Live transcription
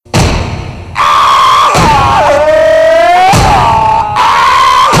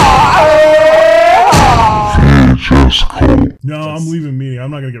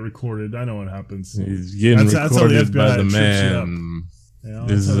gonna get recorded. I know what happens. He's getting recorded by the man.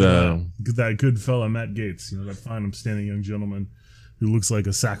 Is that good fella Matt Gates? That fine, upstanding young gentleman who looks like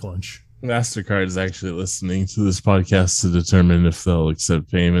a sack lunch. MasterCard is actually listening to this podcast to determine if they'll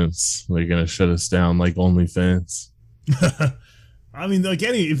accept payments. They're gonna shut us down like OnlyFans. I mean, like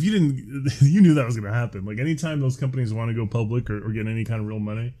if you didn't, you knew that was gonna happen. Like anytime those companies want to go public or get any kind of real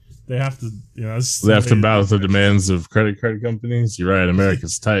money, they have to, they have to bow to the demands of credit card companies. You're right.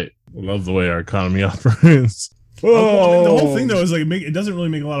 America's tight. I love the way our economy operates. Oh. The whole thing though is like it doesn't really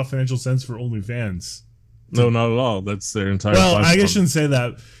make a lot of financial sense for OnlyFans. No, not at all. That's their entire. Well, platform. I guess I shouldn't say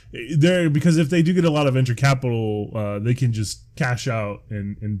that. Because if they do get a lot of venture capital, they can just cash out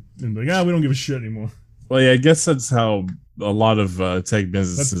and be like, we don't give a shit anymore. Well, yeah, I guess that's how a lot of tech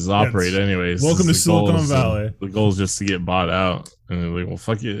businesses operate anyways. Welcome to Silicon Valley. The goal is just to get bought out. And they're like, well,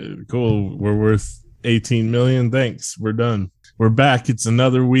 fuck it. Cool. We're worth 18 million. Thanks. We're done. We're back. It's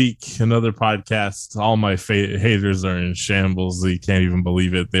another week, another podcast. All my haters are in shambles. You can't even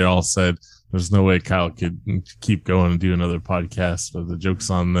believe it. They all said there's no way Kyle could keep going and do another podcast, but the joke's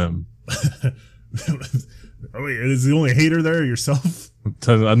on them. Oh, wait, is the only hater there yourself?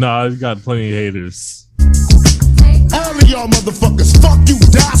 No, I've got plenty of haters. All of y'all motherfuckers, fuck you,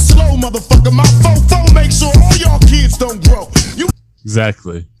 die slow, motherfucker. My fofo make sure all y'all kids don't grow.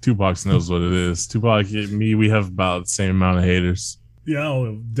 Exactly. Tupac knows what it is. Tupac and me, we have about the same amount of haters.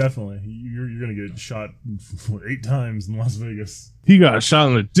 Yeah, definitely. You're gonna get shot 8 times in Las Vegas. He got shot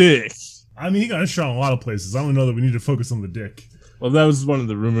in the dick. I mean, he got shot in a lot of places. I don't know that we need to focus on the dick. Well, that was one of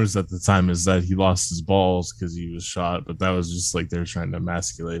the rumors at the time, is that he lost his balls because he was shot, but that was just like they were trying to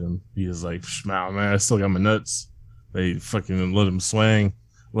emasculate him. He was like, man, I still got my nuts. They fucking let him swing,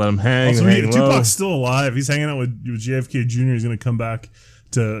 let him hang. Also, hang Tupac's still alive. He's hanging out with JFK Jr. He's going to come back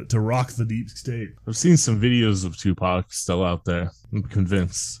to rock the deep state. I've seen some videos of Tupac still out there. I'm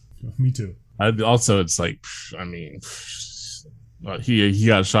convinced. Me too. It's like, I mean, he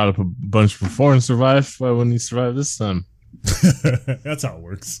got shot up a bunch before and survived. Why wouldn't he survive this time? That's how it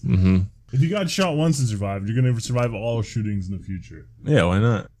works. Mm-hmm. If you got shot once and survived, you're going to survive all shootings in the future. Yeah, why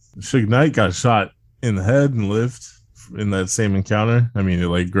not? Suge Knight got shot in the head and lived in that same encounter. I mean, it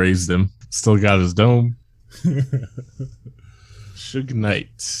like grazed him. Still got his dome. Suge Knight.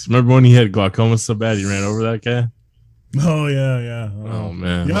 Remember when he had glaucoma so bad he ran over that guy? Oh, yeah. Oh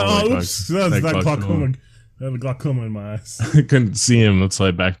man. Yeah, oops. That's that glaucoma. I have a glaucoma in my eyes. I couldn't see him. That's why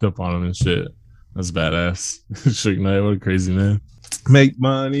I backed up on him and shit. That's badass. Suge Knight, what a crazy man. Make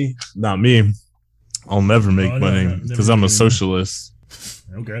money. Not me. I'll never make money because I'm a socialist.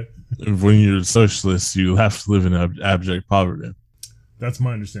 Okay. When you're a socialist, you have to live in abject poverty. That's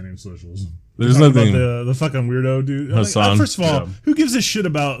my understanding of socialism. There's nothing. The fucking weirdo dude. Hassan, first of all, who gives a shit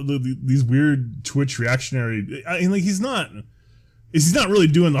about these weird Twitch reactionary? I mean, like he's not really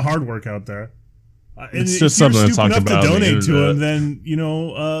doing the hard work out there. It's just something to talk about. To donate to him, then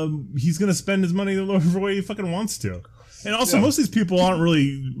he's gonna spend his money the way he fucking wants to. And also, most of these people aren't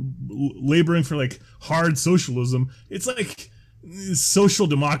really laboring for like hard socialism. It's like social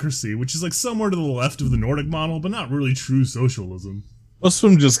democracy, which is like somewhere to the left of the Nordic model, but not really true socialism. Most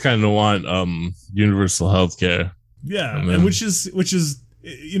of them just kind of want universal health care. Yeah, and which is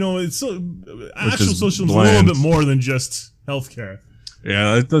it's actual socialism is a little bit more than just healthcare.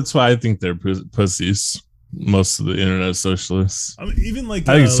 Yeah, that's why I think they're pussies. Most of the internet socialists. I mean, even like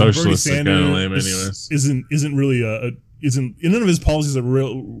I think socialists are kind of lame, anyways. Isn't really none of his policies are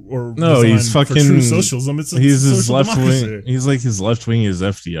real or no. He's fucking for true socialism. He's his left wing. He's like his left wing is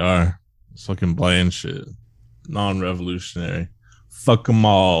FDR. It's fucking bland shit, non-revolutionary. Fuck them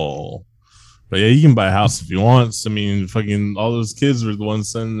all. But yeah, you can buy a house if you want. I mean, fucking all those kids were the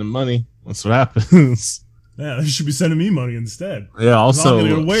ones sending them money. That's what happens. Yeah, they should be sending me money instead. Yeah, also I'm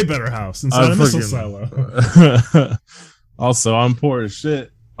gonna get a way better house inside a missile silo. Also, I'm poor as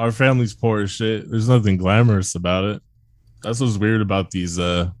shit. Our family's poor as shit. There's nothing glamorous about it. That's what's weird about these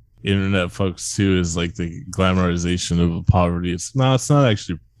internet folks too, is like the glamorization of poverty. It's not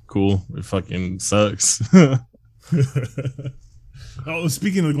actually cool. It fucking sucks. Oh,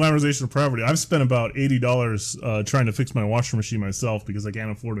 speaking of the glamorization of poverty, I've spent about $80 trying to fix my washing machine myself because I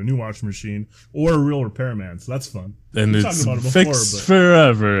can't afford a new washing machine or a real repairman. So that's fun. And it's fixed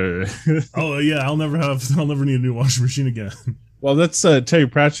forever. Oh yeah, I'll never need a new washing machine again. Well, that's Terry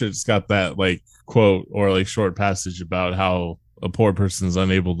Pratchett's got that like quote or like short passage about how a poor person is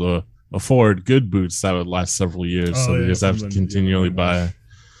unable to afford good boots that would last several years, so they just have to continually buy.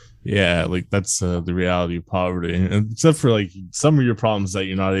 Yeah, like that's the reality of poverty. And except for like some of your problems that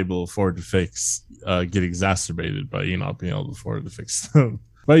you're not able to afford to fix get exacerbated by you not being able to afford to fix them.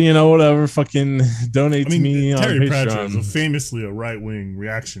 But whatever. Fucking donate to me on Terry Pratchett Patreon. is famously a right-wing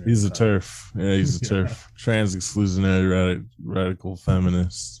reactionary. He's a turf. Yeah, he's a turf. Trans exclusionary radical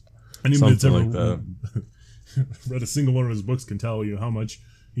feminist. Anyone that's Something ever like that. read a single one of his books can tell you how much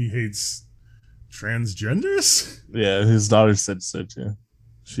he hates transgenders. Yeah, his daughter said so too.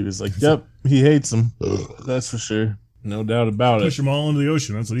 She was like, "Yep, he hates them. That's for sure. No doubt about Push it." them all into the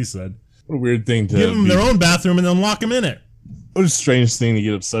ocean. That's what he said. What a weird thing to Give them their own bathroom and then lock them in it. What a strange thing to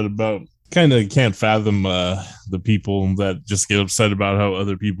get upset about. Kind of can't fathom the people that just get upset about how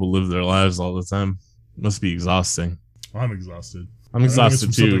other people live their lives all the time. Must be exhausting. I'm exhausted. I'm exhausted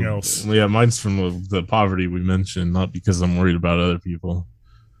from too. something else. Yeah, mine's from the poverty we mentioned, not because I'm worried about other people.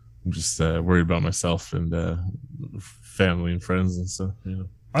 I'm just worried about myself and family and friends and stuff.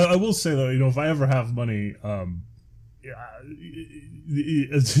 I will say though, if I ever have money, to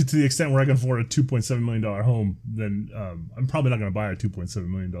the extent where I can afford a $2.7 million home, then I'm probably not going to buy a $2.7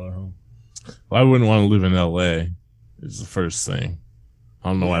 million home. Well, I wouldn't want to live in LA. Is the first thing. I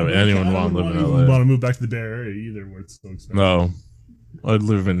don't know why anyone would want to live in LA. I want to move back to the Bay Area either, where it's so expensive. No, I'd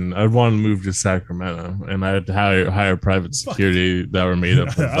want to move to Sacramento, and I had to hire private security that were made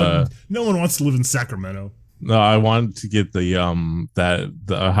up of. No one wants to live in Sacramento. No, I wanted to get the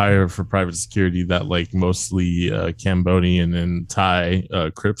hire for private security that like mostly Cambodian and Thai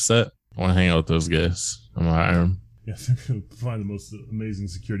Crip set. I want to hang out with those guys. I'm gonna hire them. Yeah, they're gonna provide the most amazing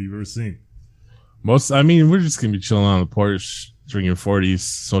security you've ever seen. We're just gonna be chilling on the porch, drinking 40s,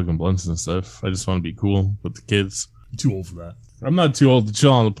 smoking blunts and stuff. I just want to be cool with the kids. I'm too old for that. I'm not too old to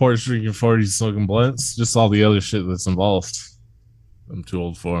chill on the porch, drinking 40s, smoking blunts. Just all the other shit that's involved. I'm too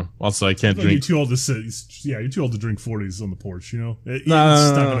old for. Also, I can't drink. You're too old to sit. Yeah, you're too old to drink 40s on the porch. It's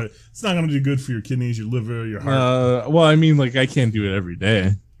not gonna do good for your kidneys, your liver, your heart. Well, I mean, like I can't do it every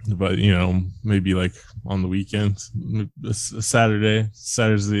day, but maybe like on the weekends, Saturdays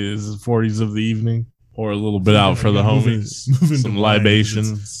is 40s of the evening, or a little bit out for the homies, some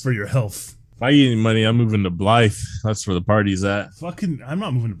libations for your health. If I get any money, I'm moving to Blythe. That's where the party's at. I'm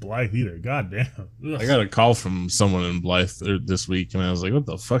not moving to Blythe either. God damn. Ugh. I got a call from someone in Blythe this week, and I was like, "What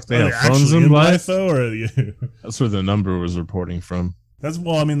the fuck? They have phones in Blythe?" Though, That's where the number was reporting from.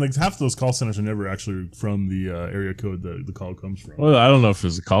 Like half those call centers are never actually from the area code that the call comes from. Well, I don't know if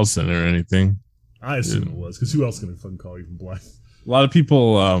it's a call center or anything. I assume it was, because who else can fucking call you from Blythe? A lot of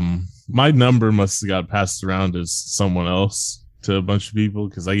people, my number must have got passed around as someone else to a bunch of people,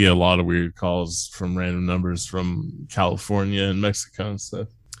 because I get a lot of weird calls from random numbers from California and Mexico and stuff.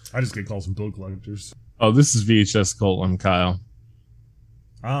 I just get calls from bill collectors. Oh, this is VHS Cult. I'm Kyle.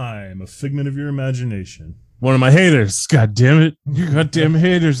 I'm a figment of your imagination. One of my haters. God damn it. You goddamn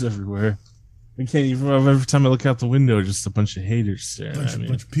haters everywhere. I can't even, every time I look out the window, just a bunch of haters staring at me. A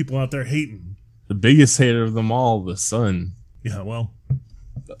bunch of people out there hating. The biggest hater of them all, the sun. Yeah, well,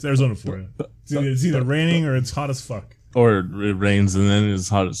 it's Arizona for you. It's either raining or it's hot as fuck. Or it rains and then it's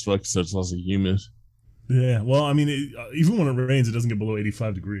hot as fuck, so it's also humid. Yeah, well, I mean, even when it rains, it doesn't get below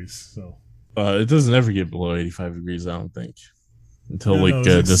 85 degrees. So it doesn't ever get below 85 degrees, I don't think, until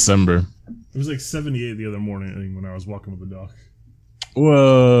December. It was like 78 the other morning when I was walking with the dog.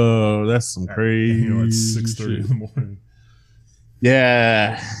 Whoa, that's some crazy. It's 6:30 in the morning.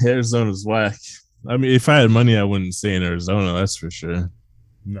 Yeah, Arizona's whack. I mean, if I had money, I wouldn't stay in Arizona. That's for sure.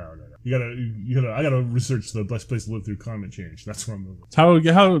 No. I gotta research the best place to live through climate change. That's where I'm moving. How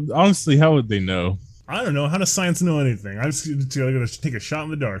would they know? I don't know. How does science know anything? I'm just gonna take a shot in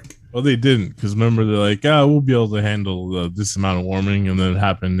the dark. Well, they didn't, because remember, they're like, we'll be able to handle this amount of warming, and then it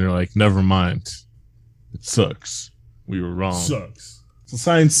happened. They're like, never mind. It sucks. We were wrong. Sucks. So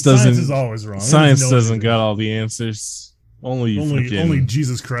science is always wrong. Science doesn't got all the answers. Only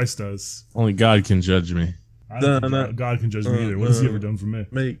Jesus Christ does. Only God can judge me. I don't think God can judge me either. What has he ever done for me?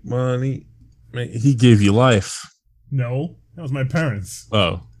 Make money. He gave you life. No, that was my parents.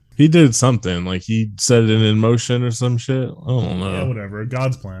 Oh, he did something. Like he set it in motion or some shit. I don't know. Yeah, whatever.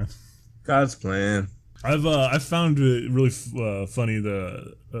 God's plan. God's plan. I've found it really funny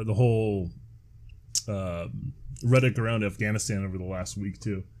the whole rhetoric around Afghanistan over the last week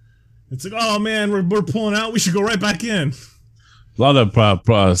too. It's like, oh man, we're pulling out. We should go right back in. A lot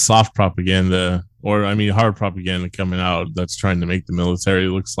of soft propaganda, or I mean hard propaganda coming out that's trying to make the military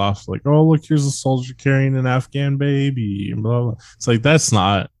look soft. Like, oh look, here's a soldier carrying an Afghan baby, and blah blah. It's like that's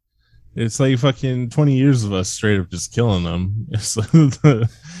not. It's like fucking 20 years of us straight up just killing them. It's like,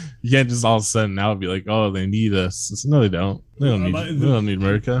 you can't just all of a sudden now be like, oh, they need us. No, they don't. They don't need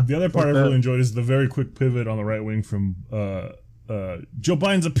America. The other part I really enjoyed is the very quick pivot on the right wing from Joe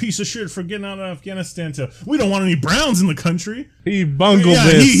Biden's a piece of shit for getting out of Afghanistan to we don't want any Browns in the country. He bungled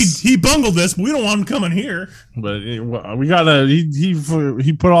this. He bungled this, but we don't want him coming here. But we gotta.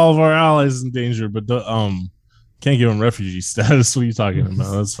 He put all of our allies in danger, but can't give him refugee status. What are you talking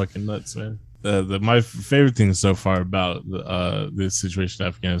about? That's fucking nuts, man. My favorite thing so far about this situation in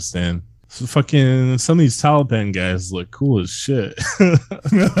Afghanistan. So fucking some of these Taliban guys look cool as shit.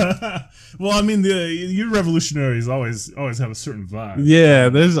 Well, I mean, your revolutionaries always have a certain vibe. Yeah,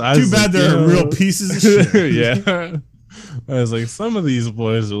 too bad they're real pieces of shit. Yeah, I was like, some of these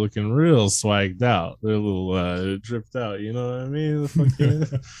boys are looking real swagged out. They're a little dripped out. You know what I mean? Fucking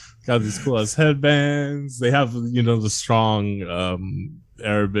got these cool ass headbands. They have the strong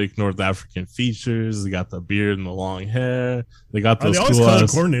Arabic North African features. They got the beard and the long hair. They got those. They always color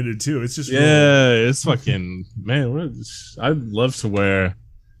coordinated too. It's just it's fucking man. I'd love to wear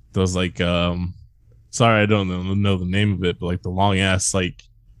those sorry, I don't know the name of it, but like the long ass like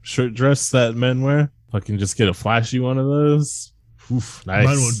shirt dress that men wear. Fucking just get a flashy one of those. Oof, nice.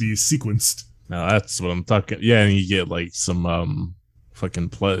 Mine would be sequenced. Now that's what I'm talking. Yeah, and you get like some fucking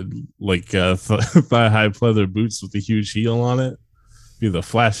thigh high pleather boots with a huge heel on it. Be the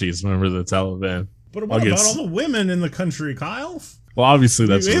flashiest member of the Taliban. But what about all the women in the country, Kyle? Well, obviously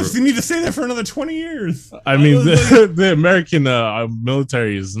that's. You need to stay there for another 20 years. I mean, the American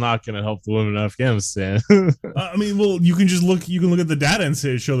military is not going to help the women in Afghanistan. I mean, well, you can look at the data and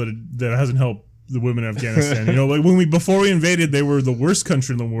show that it hasn't helped the women in Afghanistan. Like before we invaded, they were the worst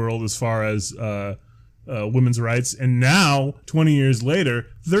country in the world as far as women's rights, and now 20 years later,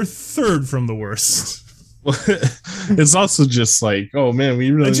 they're third from the worst. It's also just like, oh man,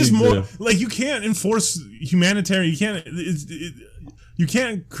 we really. It's just more like you can't enforce humanitarian. You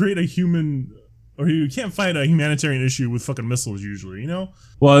can't create a human, or you can't fight a humanitarian issue with fucking missiles. Usually,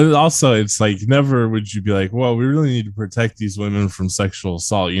 Well, also, it's like never would you be like, well, we really need to protect these women from sexual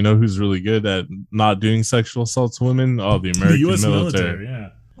assault. You know who's really good at not doing sexual assault to women? Oh, the American US military. Yeah.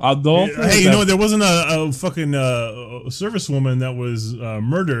 Hey, there wasn't a fucking servicewoman that was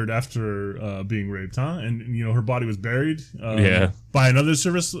murdered after being raped, huh? And her body was buried. By another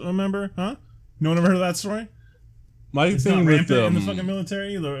service member, huh? No one ever heard of that story? It's thing with in the fucking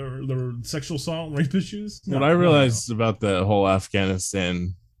military, the sexual assault, rape issues. What I realized about the whole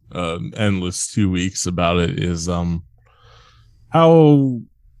Afghanistan endless 2 weeks about it is how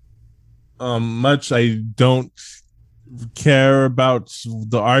much I don't care about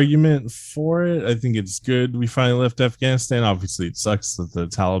the argument for it. I think it's good we finally left Afghanistan. Obviously, it sucks that the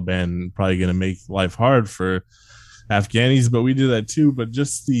Taliban probably going to make life hard for Afghanis, but we do that too. But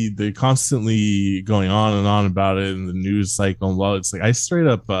just the constantly going on and on about it and the news cycle, well, it's like I straight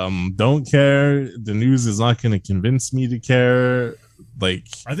up don't care. The news is not going to convince me to care. Like,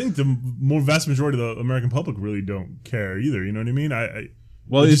 I think the vast majority of the American public really don't care either. You know what I mean?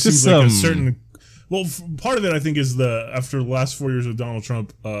 It's just like a certain. Well, part of it, I think, is after the last 4 years of Donald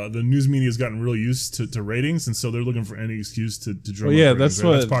Trump, the news media has gotten really used to ratings, and so they're looking for any excuse to drum up ratings,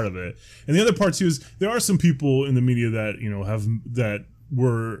 that's part of it. And the other part too is there are some people in the media that that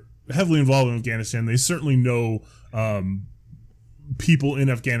were heavily involved in Afghanistan. They certainly know people in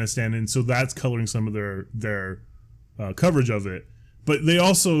Afghanistan, and so that's coloring some of their coverage of it. But they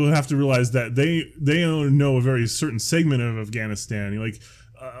also have to realize that they know a very certain segment of Afghanistan,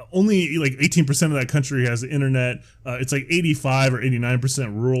 only like 18% of that country has the internet. It's like 85 or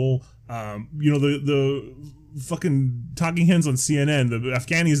 89% rural. The fucking talking heads on CNN, the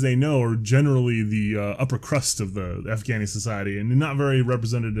Afghanis they know are generally the upper crust of the Afghani society and not very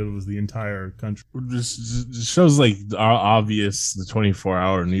representative of the entire country. Just shows like obvious the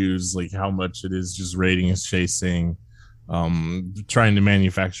 24-hour news, like how much it is just ratings chasing, trying to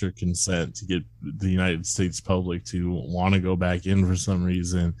manufacture consent to get the United States public to want to go back in for some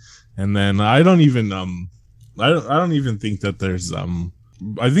reason. And then I don't even think that there's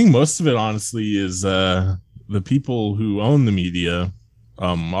I think most of it honestly is the people who own the media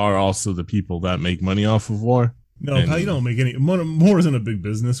are also the people that make money off of war. No, you don't make any. War isn't a big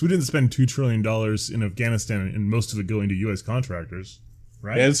business. We didn't spend $2 trillion in Afghanistan, and most of it going to U.S. contractors,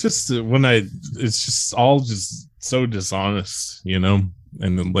 right? Yeah, it's just it's just all just so dishonest, and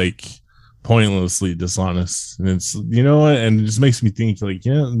then like pointlessly dishonest. And it's, and it just makes me think like,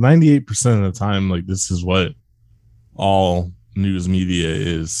 98% of the time, like this is what all news media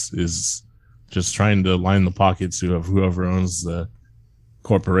is just trying to line the pockets of whoever owns the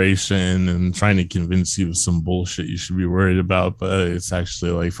corporation and trying to convince you of some bullshit you should be worried about, but it's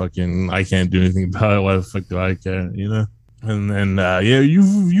actually like fucking I can't do anything about it. Why the fuck do I care? And then, yeah,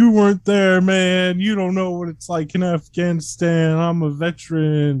 you weren't there, man. You don't know what it's like in Afghanistan. I'm a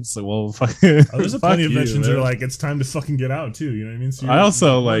veteran. So, well, fucking. There's plenty of veterans that are like, it's time to fucking get out too. You know what I mean? So I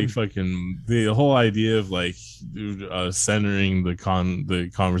also like fucking the whole idea of like centering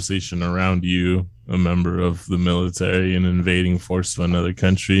the conversation around you, a member of the military, and invading force of another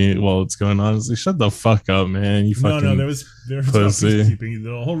country while it's going on. It's like, shut the fuck up, man. You fucking there was peacekeeping.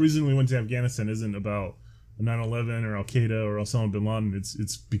 The whole reason we went to Afghanistan isn't about 9/11 or Al Qaeda or Osama bin Laden.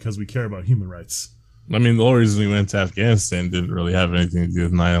 It's because we care about human rights. I mean, the whole reason we went to Afghanistan didn't really have anything to do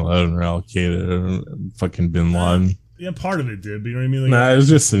with 9/11 or Al Qaeda or fucking bin Laden. Yeah, part of it did, but you know what I mean? Like, nah, it was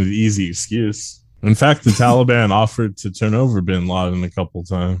just an easy excuse. In fact, the Taliban offered to turn over bin Laden a couple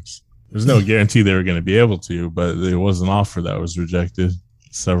times. There's no guarantee they were going to be able to, but there was an offer that was rejected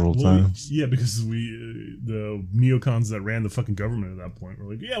several times. Yeah, because the neocons that ran the fucking government at that point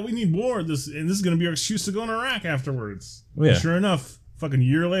were like, yeah, we need war. This is going to be our excuse to go in Iraq afterwards. Yeah. And sure enough, fucking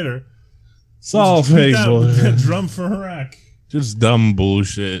year later, it's all fake bullshit. That drum for Iraq. Just dumb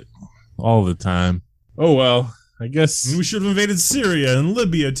bullshit all the time. Oh well, I guess we should have invaded Syria and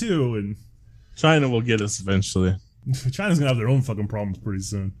Libya too, and China will get us eventually. China's gonna have their own fucking problems pretty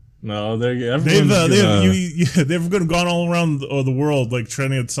soon. No, they've gone all around the world like trying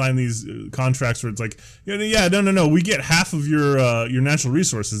to sign these contracts where it's like, no, we get half of your natural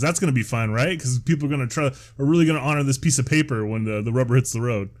resources. That's gonna be fine, right? Because people are really gonna honor this piece of paper when the rubber hits the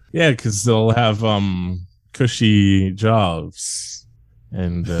road. Yeah, because they'll have cushy jobs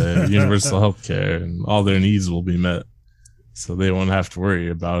and universal health care, and all their needs will be met. So they won't have to worry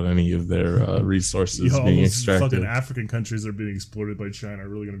about any of their resources being extracted. Fucking African countries that are being exploited by China are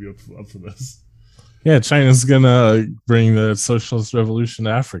really going to be up for this. Yeah, China's going to bring the socialist revolution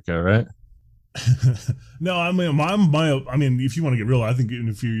to Africa, right? No, I mean, if you want to get real, I think in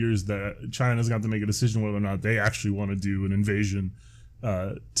a few years that China's going to have to make a decision whether or not they actually want to do an invasion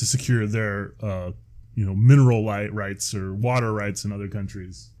to secure their mineral rights or water rights in other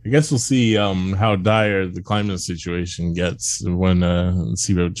countries. I guess we'll see how dire the climate situation gets when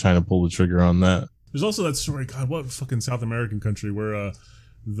see what China pull the trigger on that. There's also that story, God, what fucking South American country where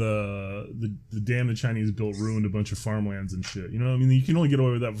the dam the Chinese built ruined a bunch of farmlands and shit. You know what I mean? You can only get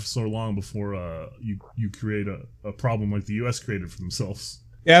away with that for so long before you create a problem like the US created for themselves.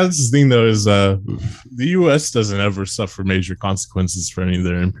 Yeah, that's the thing though, is the US doesn't ever suffer major consequences for any of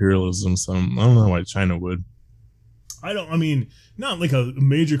their imperialism, so I don't know why China would. Not like a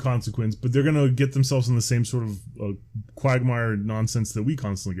major consequence, but they're gonna get themselves in the same sort of quagmire nonsense that we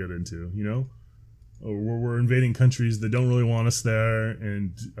constantly get into, you know? Where we're invading countries that don't really want us there,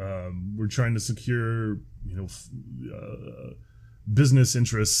 and we're trying to secure, business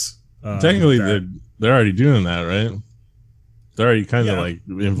interests. Technically, they're already doing that, right? They're already kind of like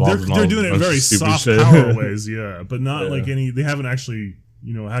involved. They're doing it in very soft power ways, yeah, but not like any. They haven't actually,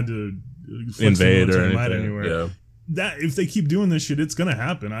 had to invade or anything. Anywhere. Yeah. That if they keep doing this shit, it's gonna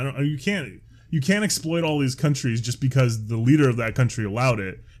happen. You can't exploit all these countries just because the leader of that country allowed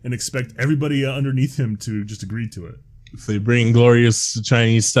it and expect everybody underneath him to just agree to it. If they bring glorious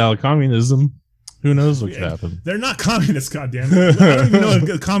Chinese style communism, who knows what could happen? They're not communists, goddammit. I don't even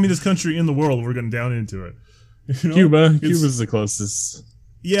know a communist country in the world. We're going down into it. Cuba's the closest.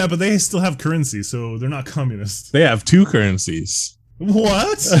 Yeah, but they still have currency, so they're not communist. They have two currencies.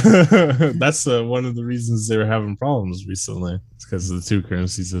 What? That's one of the reasons they were having problems recently. It's because of the two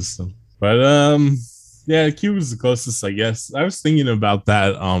currency system. But yeah, Cuba's the closest, I guess. I was thinking about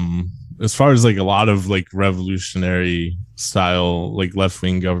that. As far as like a lot of like revolutionary style like left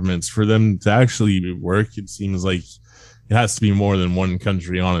wing governments, for them to actually work, it seems like it has to be more than one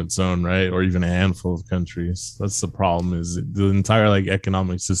country on its own, right? Or even a handful of countries. That's the problem, is the entire like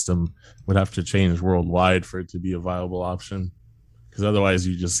economic system would have to change worldwide for it to be a viable option. Because otherwise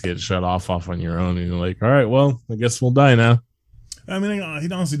you just get shut off on your own and you're like, all right, well, I guess we'll die now. I mean,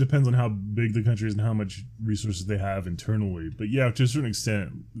 it honestly depends on how big the country is and how much resources they have internally. But yeah, to a certain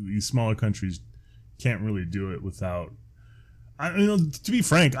extent, these smaller countries can't really do it without. To be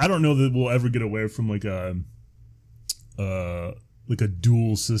frank, I don't know that we'll ever get away from like a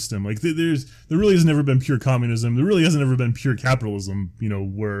dual system. Like there really has never been pure communism. There really hasn't ever been pure capitalism.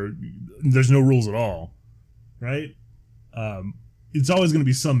 Where there's no rules at all, right? It's always going to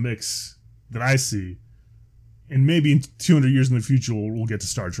be some mix that I see. And maybe in 200 years in the future, we'll get to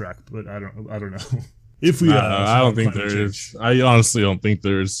Star Trek, but I don't know. If we, I don't think there is. I honestly don't think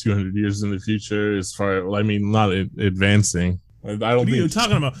there is 200 years in the future. As far, not advancing. I don't think. What are you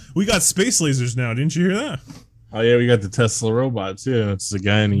talking about? We got space lasers now. Didn't you hear that? Oh yeah, we got the Tesla robot too. It's a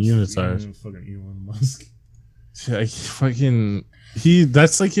guy in a unitard. Fucking Elon Musk.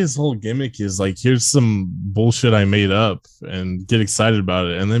 That's like his whole gimmick is like, here's some bullshit I made up and get excited about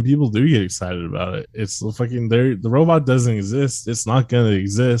it. And then people do get excited about it. It's fucking there. The robot doesn't exist. It's not going to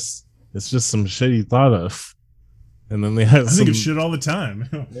exist. It's just some shit he thought of. And then they have I think of shit all the time.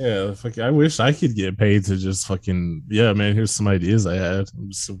 Yeah, I wish I could get paid to just fucking, yeah, man, here's some ideas I had.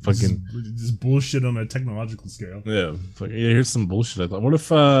 I'm just fucking just bullshit on a technological scale. Yeah, here's some bullshit I thought. What if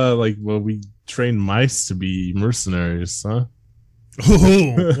we train mice to be mercenaries, huh?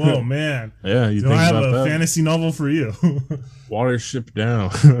 Oh, whoa, man. Yeah, you think I have about a that? fantasy novel for you. Watership down.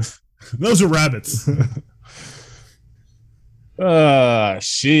 Those are rabbits.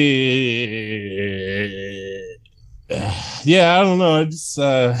 Shit. Yeah, I don't know. I just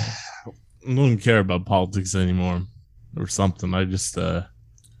don't care about politics anymore or something. I just Well,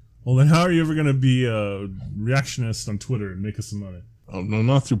 then how are you ever going to be a reactionist on Twitter and make us some money? oh, no,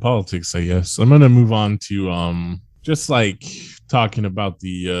 not through politics, I guess. I'm gonna move on to just like talking about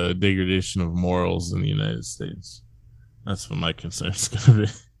the degradation of morals in the United States. That's what my concern is gonna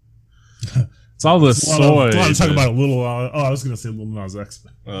be. It's all the soy. I was talking about a little. I was going to say Lil Nas X.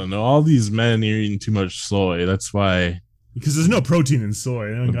 No, all these men are eating too much soy. That's why Because there's no protein in soy.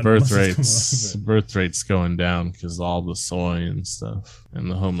 the birth rate's going down because all the soy and stuff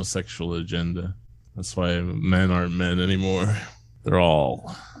and the homosexual agenda. That's why men aren't men anymore. They're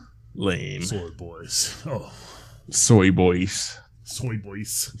all lame. Soy boys. Oh, Soy boys. soy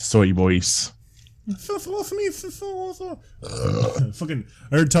boys. Soy boys. Fucking,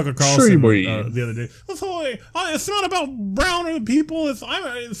 I heard Tucker Carlson boy. the other day. It's not about brown people.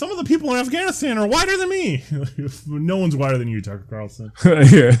 Some of the people in Afghanistan are whiter than me. No one's whiter than you, Tucker Carlson.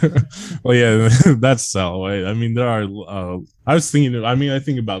 Yeah. Well, yeah, that's way. I mean, there are. I was thinking. I mean, I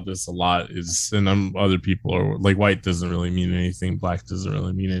think about this a lot. And other people are like, white doesn't really mean anything. Black doesn't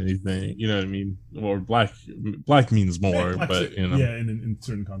really mean anything. You know what I mean? Or black means more, but you know. Yeah, in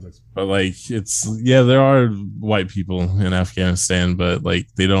certain contexts. But like, there are white people in Afghanistan, but like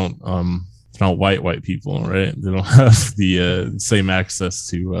they don't. It's not white people, right? They don't have the same access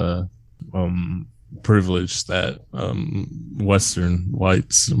to privilege that Western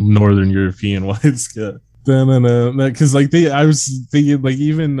whites, Northern European whites get. Because I was thinking like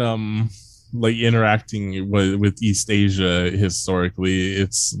even like interacting with East Asia historically,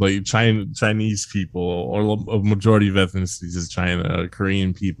 it's like Chinese people, or a majority of ethnicities is China,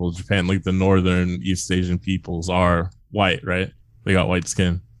 Korean people, Japan, like the northern East Asian peoples are white, right? They got white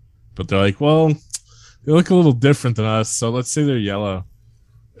skin, but they're like, well, they look a little different than us, so let's say they're yellow.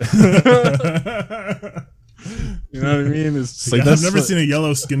 You know what I mean? It's like, I've never seen a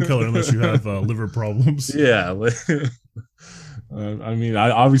yellow skin color unless you have liver problems. Yeah. I mean,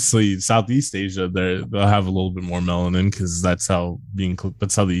 obviously Southeast Asia, they'll have a little bit more melanin because that's how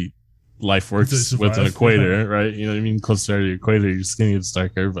the life works with an equator, right? You know what I mean? Closer to the equator, your skin gets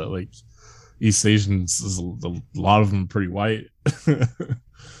darker, but like East Asians, a lot of them pretty white.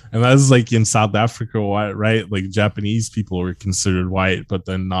 And that's like in South Africa, white, right? Like Japanese people were considered white, but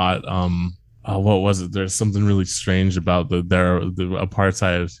then not. What was it? There's something really strange about the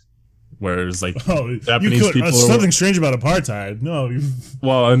apartheid, whereas like Japanese people. Something strange about apartheid. No.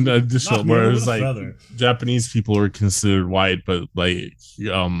 Well, and additional, whereas like Japanese people were considered white, but like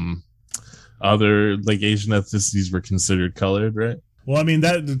other like Asian ethnicities were considered colored, right? Well, I mean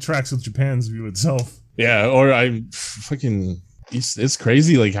that tracks with Japan's view itself. Yeah, or it's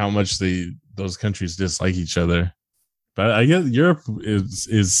crazy like how much those countries dislike each other. But I guess Europe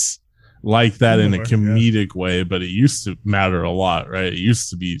is like that in a comedic way, but it used to matter a lot, right? It used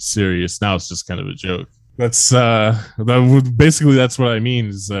to be serious. Now it's just kind of a joke. That's basically that's what I mean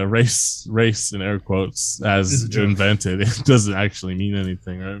is race in air quotes as invented. It doesn't actually mean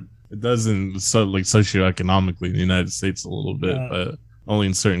anything, right? It doesn't like socioeconomically in the United States a little bit, but only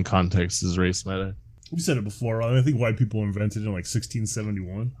in certain contexts does race matter. We said it before. I think white people invented it in like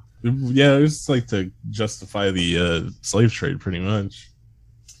 1671. Yeah, it was like to justify the slave trade, pretty much.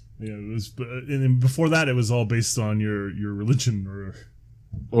 Yeah, it was, and before that, it was all based on your religion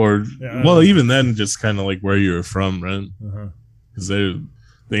even then, just kind of like where you were from, right? Because the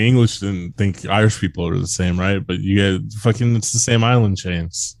English didn't think Irish people are the same, right? But you get it's the same island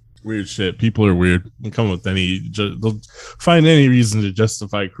chains. Weird shit. People are weird. They'll come with they'll find any reason to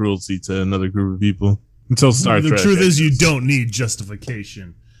justify cruelty to another group of people until Star Trek. The truth is, you don't need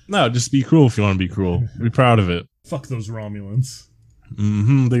justification. No, just be cruel if you want to be cruel. Be proud of it. Fuck those Romulans.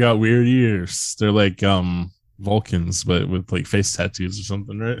 They got weird ears. They're like Vulcans, but with like face tattoos or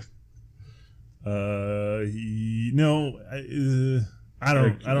something, right? No, I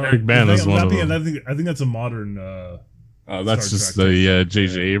don't. Eric Bana is one of them. I think that's a modern That's Star just Trek. the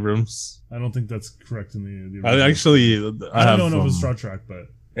J.J. Abrams. I don't think that's correct in the I original. I have, don't know if it's Star Trek, but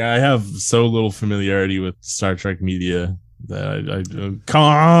yeah, I have so little familiarity with Star Trek media that I come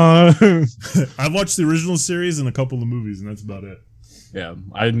on. I've watched the original series and a couple of movies, and that's about it. Yeah,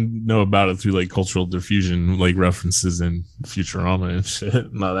 I know about it through like cultural diffusion, like references in Futurama and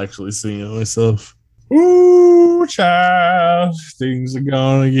shit. Not actually seeing it myself. Ooh, child, things are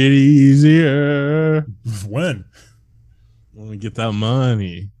gonna get easier When? when we get that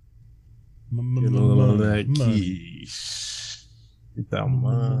money. Get a little of that quiche. Get that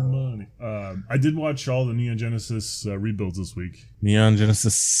money. I did watch all the Neon Genesis rebuilds this week. Neon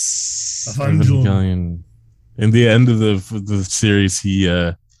Genesis Evangelion. Evangelion. In the end of the series, he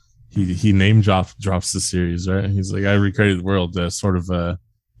name drops the series, right? He's like, I recreated the world, sort of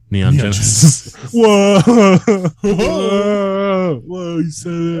Neon Genesis. Whoa, whoa, you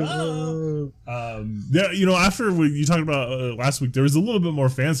said it. Yeah, after you talked about last week, there was a little bit more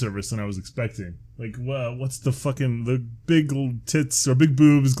fan service than I was expecting. Like, what's the big tits or big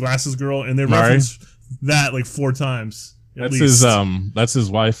boobs, glasses girl, and they reference that like 4 times. That's his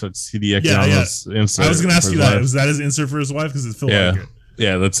wife. That's Hideaki Anno's insert. I was gonna ask you that. Was that his insert for his wife? Because it felt like it.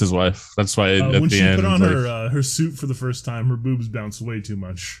 Yeah, that's his wife. That's why at when the she end, put on her suit for the first time, her boobs bounced way too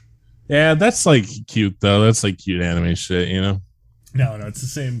much. Yeah, that's like cute though. That's like cute anime shit, No, it's the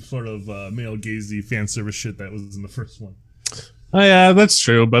same sort of male gazy fan service shit that was in the first one. Oh yeah, that's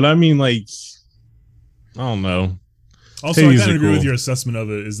true. But I mean, like, I don't know. Also, I kind of agree with your assessment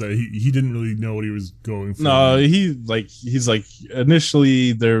of it. Is that he didn't really know what he was going for. No, he's like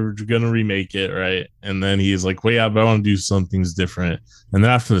initially they're gonna remake it, right? And then he's like, "Well, yeah, but I want to do some things different." And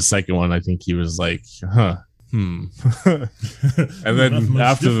then after the second one, I think he was like, And then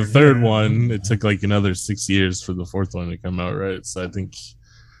after the third one, it took like another 6 years for the fourth one to come out, right? So I think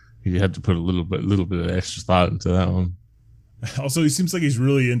he had to put a little bit of extra thought into that one. Also, he seems like he's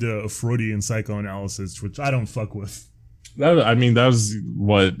really into Freudian psychoanalysis, which I don't fuck with. That was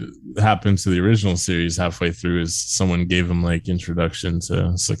what happened to the original series halfway through. Is someone gave him like Introduction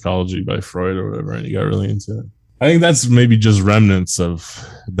to Psychology by Freud or whatever, and he got really into it. I think that's maybe just remnants of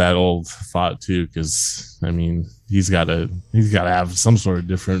that old thought too, because I mean he's got to have some sort of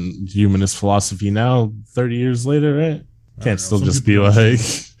different humanist philosophy now, 30 years later, right? Can't still just be like,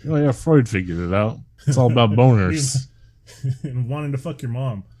 oh yeah, Freud figured it out. It's all about boners and wanting to fuck your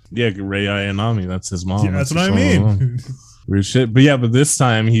mom. Yeah, Rei Ayanami, that's his mom. Yeah, that's what I mean. Weird shit. But this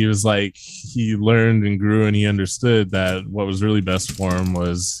time he was like, he learned and grew and he understood that what was really best for him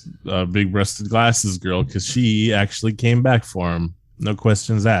was a big breasted glasses girl, because she actually came back for him. No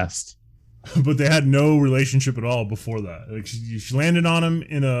questions asked. But they had no relationship at all before that. Like she landed on him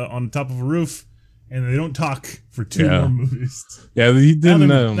on top of a roof, and they don't talk for 2 more movies. Yeah, he didn't.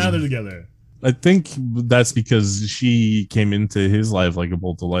 Now they're together. I think that's because she came into his life like a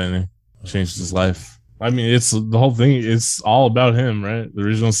bolt of lightning, changed his life. I mean, it's the whole thing. It's all about him, right? The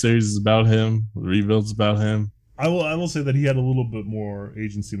original series is about him. The rebuild's about him. I will say that he had a little bit more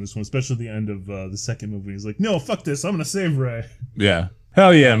agency in this one, especially at the end of the second movie. He's like, "No, fuck this! I'm gonna save Rey." Yeah,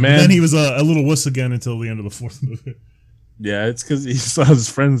 hell yeah, man. And then he was a little wuss again until the end of the fourth movie. Yeah, it's because he saw his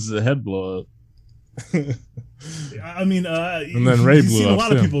friend's head blow up. I mean, and then Rey blew up. A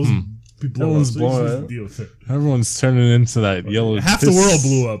lot of people's. Everyone's blowing up. Everyone's turning into that yellow. Half the world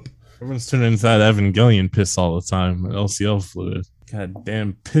blew up. Everyone's turning into that Evangelion piss all the time. LCL fluid. God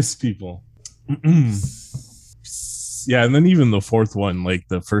damn, piss people. Yeah, and then even the fourth one, like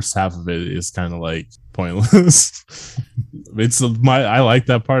the first half of it is kind of like pointless. I like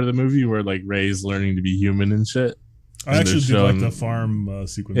that part of the movie where like Rey's learning to be human and shit. I actually do like the farm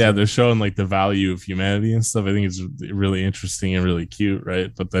sequence. Yeah, they're showing like the value of humanity and stuff. I think it's really interesting and really cute,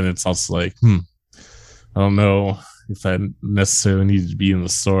 right? But then it's also like, I don't know if I necessarily needed to be in the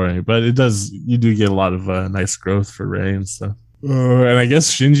story, but it does. You do get a lot of nice growth for Rey and stuff. And I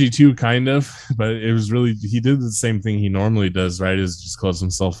guess Shinji too, kind of. But it was really, he did the same thing he normally does, right? Is just close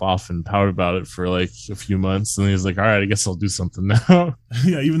himself off and pout about it for like a few months, and he's like, "All right, I guess I'll do something now."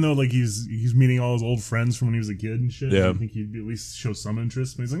 Yeah, even though like he's meeting all his old friends from when he was a kid and shit. Yeah, I think he'd at least show some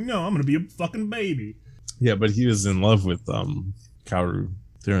interest. But he's like, "No, I'm gonna be a fucking baby." Yeah, but he was in love with Kaoru.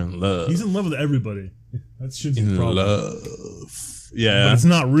 They're in love. He's in love with everybody. That's Shinji's problem. Love. Yeah, but it's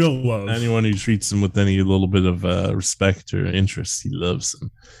not real love. Anyone who treats him with any little bit of respect or interest, he loves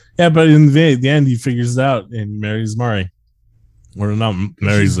him. Yeah, but in the end, he figures it out and he marries Mari. Or not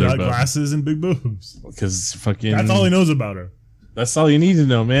marries her, got glasses and big boobs. Because fucking. That's all he knows about her. That's all you need to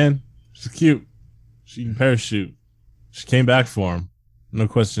know, man. She's cute. She can parachute. She came back for him. No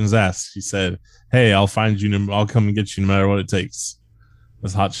questions asked. She said, "Hey, I'll find you. I'll come and get you no matter what it takes."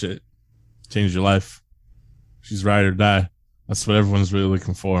 That's hot shit. Change your life. She's ride or die. That's what everyone's really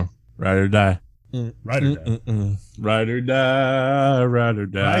looking for. Ride or die. Ride or die. Ride or die. Ride or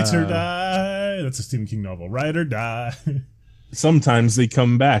die. Ride or die. That's a Stephen King novel. Ride or die. Sometimes they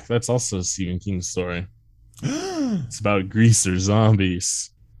come back. That's also a Stephen King story. It's about greaser zombies.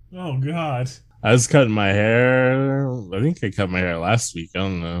 Oh, God. I was cutting my hair. I think I cut my hair last week. I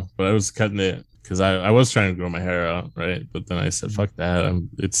don't know. But I was cutting it because I was trying to grow my hair out, right? But then I said, fuck that.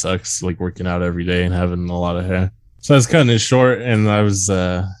 It sucks like working out every day and having a lot of hair. So I was cutting it short, and I was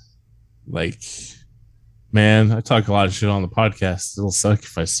like, man, I talk a lot of shit on the podcast. It'll suck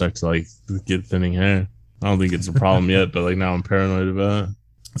if I start to like get thinning hair. I don't think it's a problem yet, but like now I'm paranoid about it.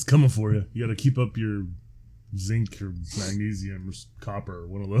 It's coming for you. You got to keep up your zinc or magnesium or copper or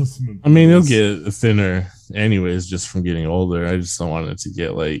one of those. I mean, it'll get thinner anyways just from getting older. I just don't want it to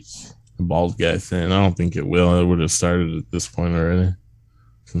get like a bald guy thin. I don't think it will. It would have started at this point already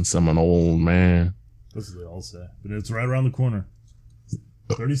since I'm an old man. That's what they all say. But it's right around the corner.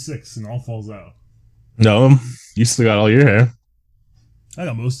 36 and all falls out. No, you still got all your hair. I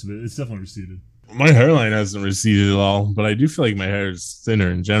got most of it. It's definitely receded. My hairline hasn't receded at all, but I do feel like my hair is thinner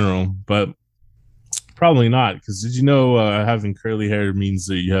in general, but probably not. Because did you know having curly hair means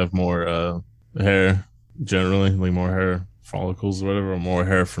that you have more hair generally, like more hair follicles or whatever, or more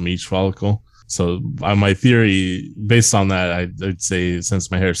hair from each follicle. So my theory, based on that, I'd say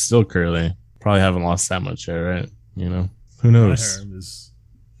since my hair is still curly, probably haven't lost that much hair, right? You know, who knows? My hair is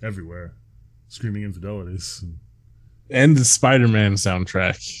everywhere, screaming infidelities. And the Spider-Man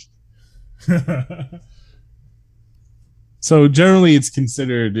soundtrack. So generally it's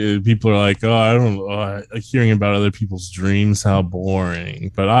considered, people are like, oh, I don't know, hearing about other people's dreams, how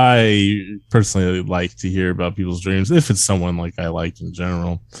boring. But I personally like to hear about people's dreams if it's someone like I like in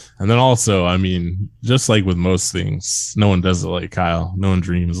general. And then also, I mean, just like with most things, no one does it like Kyle. No one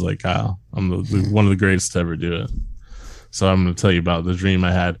dreams like Kyle. I'm one of the greatest to ever do it. So I'm going to tell you about the dream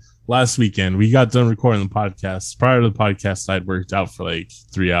I had last weekend. We got done recording the podcast. Prior to the podcast, I'd worked out for like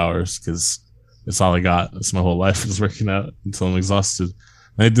 3 hours because it's all I got. That's my whole life is working out until I'm exhausted.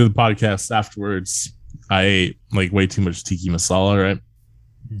 And I did the podcast afterwards. I ate like way too much tiki masala, right?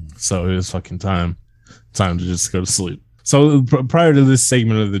 So it was fucking time to just go to sleep. So prior to this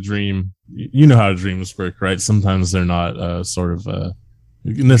segment of the dream, you know how dreams work, right? Sometimes they're not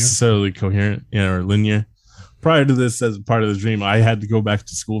necessarily coherent, or linear. Prior to this, as part of the dream, I had to go back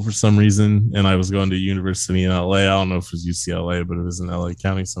to school for some reason, and I was going to university in LA. I don't know if it was UCLA, but it was in LA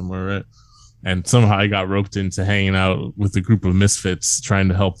County somewhere, right? And somehow I got roped into hanging out with a group of misfits, trying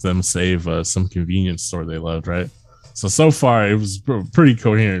to help them save some convenience store they loved, right? So far, it was a pretty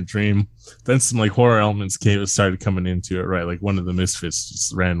coherent dream. Then some like horror elements started coming into it, right? Like one of the misfits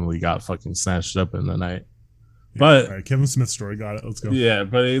just randomly got fucking snatched up in the night. But all right, Kevin Smith story, got it. Let's go. Yeah,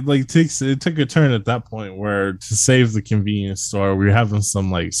 but it took a turn at that point where to save the convenience store, we were having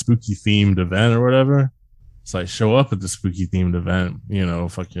some like spooky themed event or whatever. So I show up at the spooky themed event,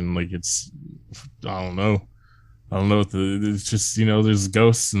 fucking like it's, I don't know what it's just, there's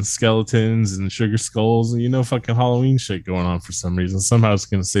ghosts and skeletons and sugar skulls and fucking Halloween shit going on for some reason. Somehow it's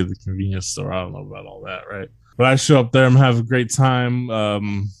gonna save the convenience store. I don't know about all that, right? But I show up there, I'm having a great time.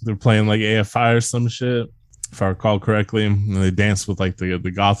 They're playing like AFI or some shit, if I recall correctly. And they dance with like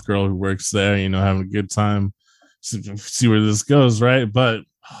the goth girl who works there, having a good time. See where this goes, right? But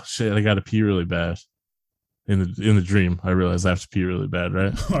oh shit, I gotta pee really bad. In the dream, I realized I have to pee really bad,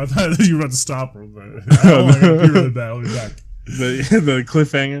 right? I thought you were about to stop her. But I gotta pee really bad. I'll be back. The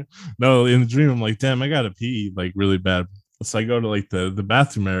cliffhanger. No, in the dream, I'm like, damn, I gotta pee like really bad. So I go to like the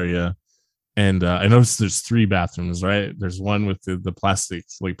bathroom area, and I noticed there's 3 bathrooms, right? There's one with the plastic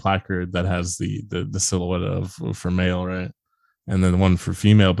like placard that has the silhouette of for male, right? And then one for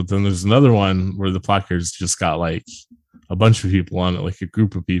female. But then there's another one where the placard's just got like a bunch of people on it, like a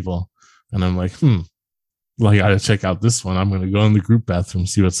group of people. And I'm like, I gotta check out this one. I'm gonna go in the group bathroom,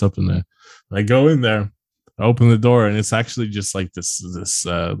 see what's up in there. And I go in there, I open the door, and it's actually just like this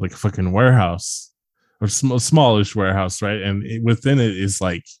like a fucking warehouse, or smallish warehouse, right? And within it is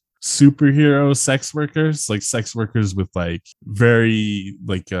like superhero sex workers, like sex workers with like very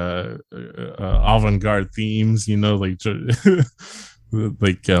like avant-garde themes, like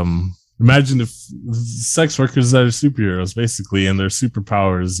like imagine if sex workers that are superheroes, basically, and their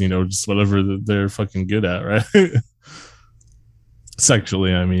superpowers, just whatever they're fucking good at, right?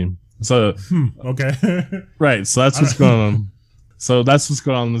 Sexually, I mean. So, okay. Right. So that's what's going on. So that's what's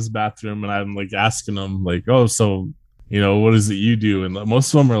going on in this bathroom. And I'm like asking them, like, oh, so, what is it you do? And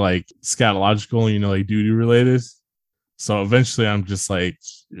most of them are like scatological, like duty related. So eventually I'm just like,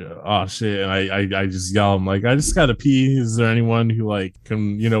 Yeah. Oh shit. And I just yell, I'm like, I just gotta pee. Is there anyone who like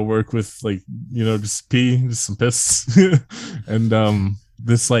can, work with like, just pee, just some piss? And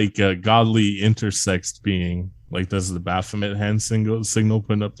this like godly intersex being like does the Baphomet hand signal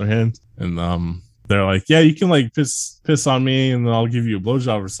putting up their hand. And they're like, yeah, you can like piss on me and then I'll give you a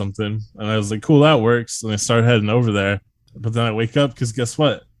blowjob or something. And I was like, cool, that works. And I started heading over there. But then I wake up because guess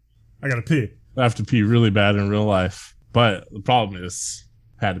what? I gotta pee. I have to pee really bad in real life. But the problem is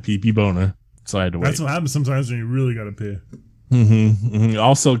I had a pee boner. So I had to wait. That's what happens sometimes when you really gotta pee.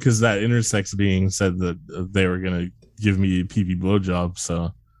 Also, because that intersex being said that they were going to give me a pee blowjob.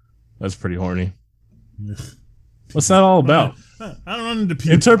 So that's pretty horny. What's that all about? I don't run into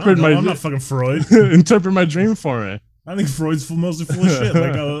pee. I'm not fucking Freud. Interpret my dream for me. I think Freud's mostly full of shit,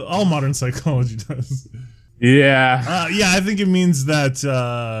 like all modern psychology does. Yeah. Yeah, I think it means that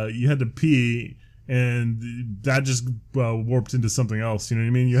you had to pee, and that just warped into something else. You know what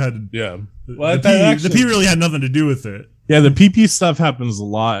I mean? You had to. Yeah. Well, the pee really had nothing to do with it. Yeah, the pee stuff happens a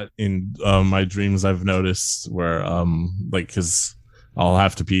lot in my dreams. I've noticed where, because I'll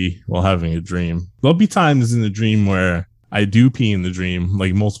have to pee while having a dream. There'll be times in the dream where I do pee in the dream,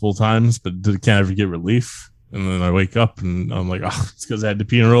 like multiple times, but can't ever get relief. And then I wake up and I'm like, oh, it's because I had to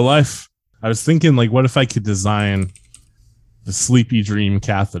pee in real life. I was thinking, like, what if I could design the sleepy dream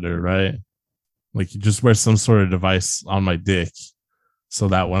catheter, right? Like, you just wear some sort of device on my dick so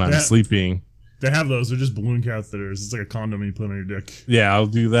that when I'm sleeping. They have those. They're just balloon catheters. It's like a condom you put on your dick. Yeah, I'll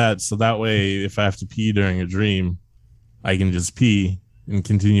do that. So that way, if I have to pee during a dream, I can just pee and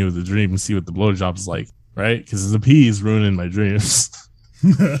continue with the dream and see what the blowjob's like, right? Because the pee is ruining my dreams.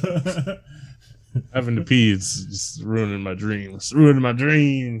 Having to pee is just ruining my dreams. Ruining my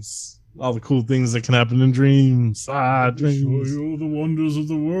dreams. All the cool things that can happen in dreams. Dreams. Show you the wonders of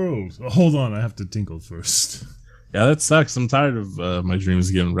the world. Oh, hold on, I have to tinkle first. Yeah, that sucks. I'm tired of my dreams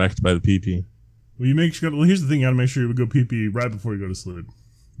getting wrecked by the pee-pee. Well, here's the thing: you gotta make sure you go pee-pee right before you go to sleep.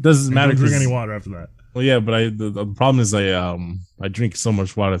 Doesn't matter. Don't drink any water after that. Well, yeah, but the problem is I drink so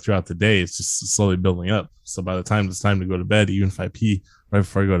much water throughout the day. It's just slowly building up. So by the time it's time to go to bed, even if I pee right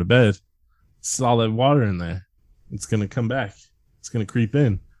before I go to bed, it's all that water in there. It's gonna come back. It's gonna creep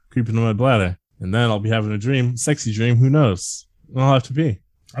into my bladder, and then I'll be having a dream, sexy dream. Who knows? I'll have to pee.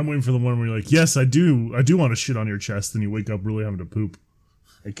 I'm waiting for the one where you're like, yes, I do want to shit on your chest, and you wake up really having to poop.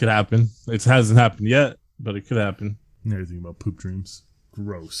 It could happen. It hasn't happened yet, but it could happen. Never think about poop dreams.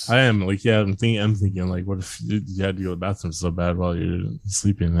 Gross. I am like, yeah, I'm thinking like, what if you had to go to the bathroom so bad while you're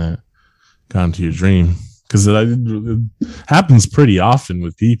sleeping that got into your dream? Because it happens pretty often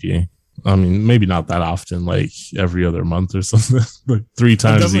with pee-pee. I mean, maybe not that often, like every other month or something, like 3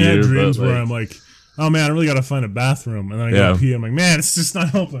 times a year. Had dreams where I'm like, oh man, I really got to find a bathroom, and then I go pee. I'm like, man, it's just not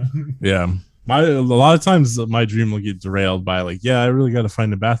helping. Yeah. A lot of times my dream will get derailed by like, yeah, I really got to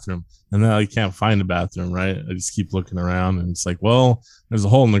find a bathroom. And then I can't find a bathroom, right? I just keep looking around and it's like, well, there's a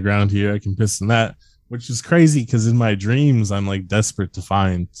hole in the ground here. I can piss in that, which is crazy because in my dreams, I'm like desperate to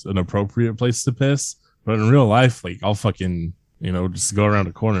find an appropriate place to piss. But in real life, like I'll fucking, just go around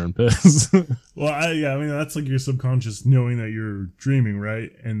a corner and piss. Well, I mean, that's like your subconscious knowing that you're dreaming,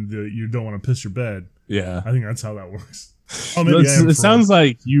 right? And you don't want to piss your bed. Yeah. I think that's how that works. Oh, maybe it sounds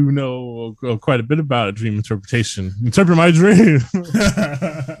like you know quite a bit about a dream interpretation. Interpret my dream.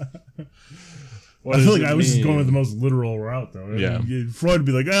 I feel like I was just going with the most literal route, though. Yeah. I mean, Freud would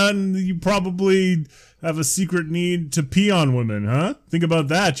be like, you probably have a secret need to pee on women, huh? Think about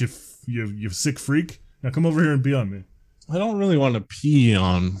that, you sick freak. Now come over here and pee on me. I don't really want to pee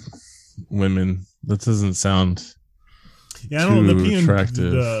on women. That doesn't sound I don't know. The peeing,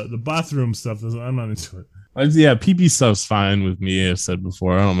 attractive. The bathroom stuff, I'm not into it. Yeah, pee-pee stuff's fine with me. I've said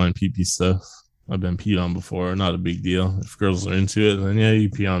before, I don't mind pee-pee stuff. I've been peed on before, not a big deal. If girls are into it, then yeah, you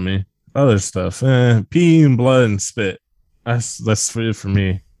pee on me. Other stuff, pee and blood and spit. That's it for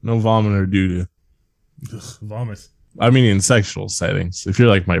me. No vomit or doo-doo. Vomit. I mean, in sexual settings. If you're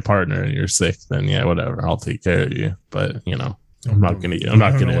like my partner and you're sick, then yeah, whatever. I'll take care of you. But I'm not gonna. I'm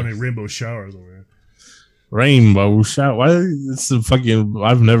not gonna. Any rainbow showers over here. Rainbow shower? Why? It's a fucking.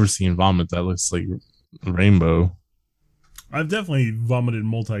 I've never seen vomit that looks like rainbow. I've definitely vomited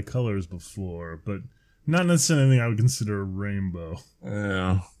multicolors before, but not necessarily anything I would consider a rainbow.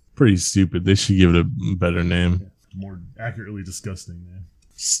 Yeah, pretty stupid. They should give it a better name. Yeah, more accurately disgusting, man.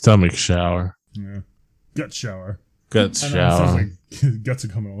 Stomach shower. Yeah. Gut shower. Gut shower. Sounds like guts are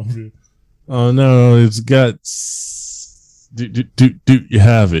coming all over you. Oh no, it's guts. Do you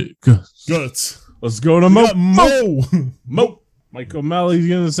have it? Guts. Let's go to Mo. Mo. Mike O'Malley's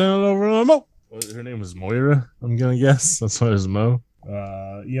gonna send it over to Mo. Her name is Moira, I'm gonna guess. That's why it's Mo.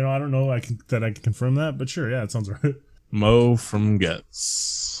 I don't know. I can confirm that, but sure, yeah, it sounds right. Mo from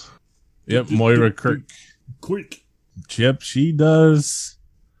Guts. Yep, Moira Kirk. Quick. Yep, she does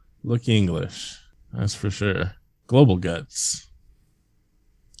look English. That's for sure. Global Guts.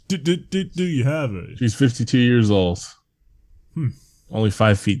 Do you have it? She's 52 years old. Only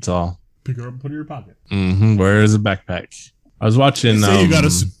 5 feet tall. Pick her up and put her in your pocket. Where is a backpack? I was watching. Say you got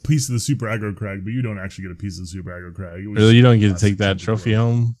a piece of the Super Aggro Crag, but you don't actually get a piece of the Super Aggro Crag. Really, you don't get to take that trophy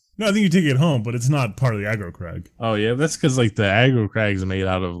home? No, I think you take it home, but it's not part of the Aggro Crag. Oh yeah, that's because like the Aggro Crag's made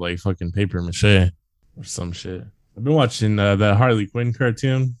out of like fucking paper mache or some shit. I've been watching that Harley Quinn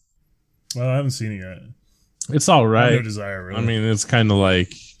cartoon. Well, I haven't seen it yet. It's all I right. have no desire, really. I mean, it's kind of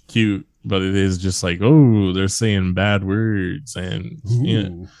like cute, but it is just like, oh, they're saying bad words, and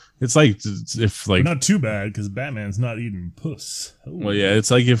it's like if like but not too bad because Batman's not eating puss. Ooh. Well, yeah, it's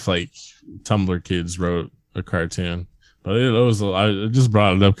like if like Tumblr kids wrote a cartoon, but it owes I just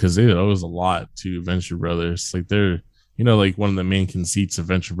brought it up because it owes a lot to Venture Brothers. Like they're, like one of the main conceits of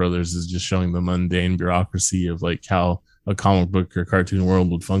Venture Brothers is just showing the mundane bureaucracy of like how a comic book or cartoon world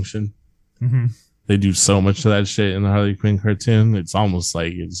would function. They do so much of that shit in the Harley Quinn cartoon. It's almost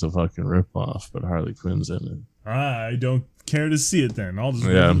like it's a fucking ripoff, but Harley Quinn's in it. I don't care to see it then. I'll just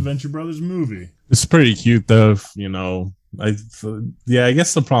go to the Venture Brothers movie. It's pretty cute though, I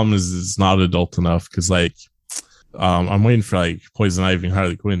guess the problem is it's not adult enough because like I'm waiting for like Poison Ivy and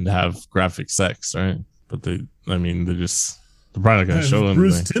Harley Quinn to have graphic sex, right? But they're probably not gonna show them.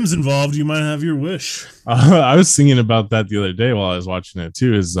 Bruce Timm's involved, you might have your wish. I was thinking about that the other day while I was watching it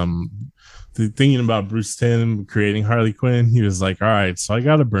too. Is thinking about Bruce Timm creating Harley Quinn. He was like, all right, so I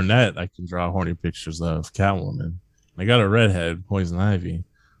got a brunette I can draw horny pictures of, Catwoman. I got a redhead, Poison Ivy.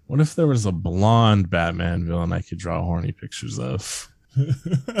 What if there was a blonde Batman villain I could draw horny pictures of? Not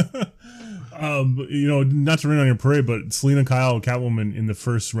to rain on your parade, but Selena Kyle, Catwoman, in the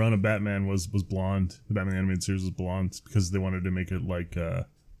first run of Batman was blonde. The Batman animated series was blonde because they wanted to make it like the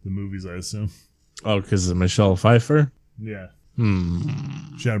movies, I assume. Oh, because of Michelle Pfeiffer? Yeah.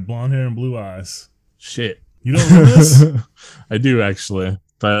 She had blonde hair and blue eyes. Shit. You don't remember this? I do actually,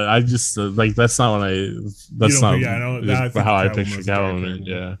 but I just that's not what that's not how I picture Catwoman.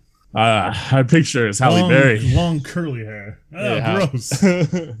 Yeah. I picture it's Halle Berry. Long curly hair. Oh, gross.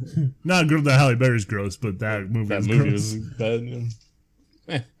 Not good that Halle Berry's gross, but that movie was bad.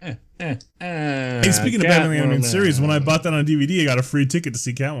 Hey, speaking of Batman the Animated Series, when I bought that on DVD, I got a free ticket to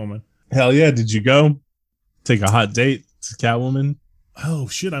see Catwoman. Hell yeah. Did you go? Take a hot date to Catwoman? Oh,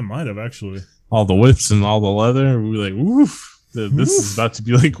 shit, I might have, actually. All the whips and all the leather. We were like, woof. This is about to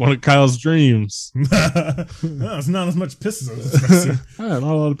be like one of Kyle's dreams. No, it's not as much piss as I was expecting. Not a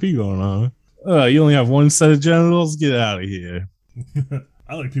lot of pee going on. You only have one set of genitals? Get out of here.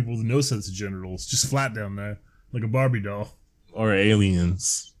 I like people with no sets of genitals. Just flat down there. Like a Barbie doll. Or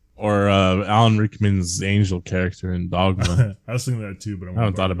aliens. Or Alan Rickman's angel character in Dogma. I was thinking that too, but I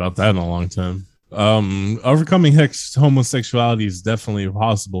haven't thought about that in a long time. Overcoming homosexuality is definitely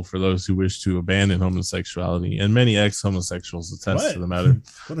possible for those who wish to abandon homosexuality, and many ex-homosexuals attest to the matter.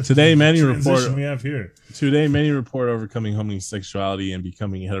 Today, many report overcoming homosexuality and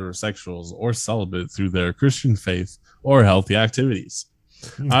becoming heterosexuals or celibate through their Christian faith or healthy activities.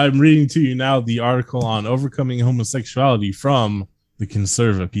 I'm reading to you now the article on overcoming homosexuality from the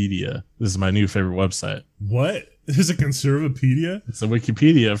Conservapedia. This is my new favorite website. What? There's a Conservapedia? It's a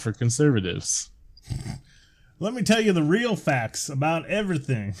Wikipedia for conservatives. Let me tell you the real facts about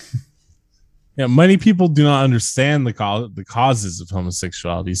everything. Yeah, many people do not understand the causes of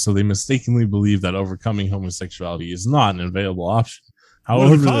homosexuality, so they mistakenly believe that overcoming homosexuality is not an available option.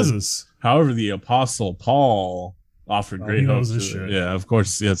 What are the causes? However, the Apostle Paul offered great hope. Yeah, of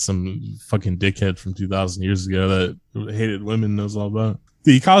course, he had some fucking dickhead from 2,000 years ago that hated women knows all about.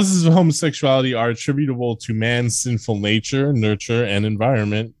 The causes of homosexuality are attributable to man's sinful nature, nurture, and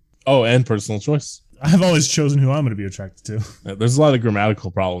environment. Oh, and personal choice. I've always chosen who I'm going to be attracted to. There's a lot of grammatical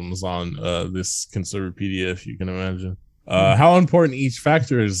problems on this Conservapedia, if you can imagine. How important each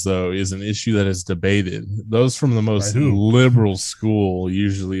factor is, though, is an issue that is debated. Those from the most liberal school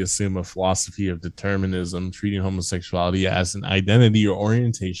usually assume a philosophy of determinism, treating homosexuality as an identity or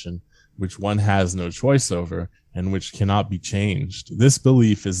orientation which one has no choice over and which cannot be changed. This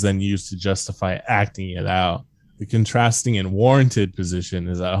belief is then used to justify acting it out. The contrasting and warranted position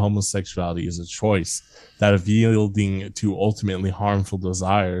is that homosexuality is a choice that of yielding to ultimately harmful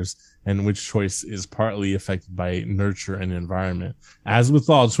desires, and which choice is partly affected by nurture and environment. As with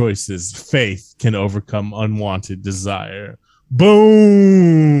all choices, faith can overcome unwanted desire.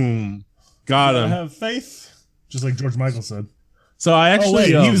 Boom! Got him. Have faith, just like George Michael said. So I actually,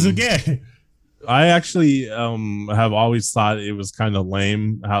 he was a gay. I actually have always thought it was kind of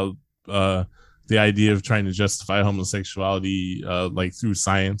lame how the idea of trying to justify homosexuality like through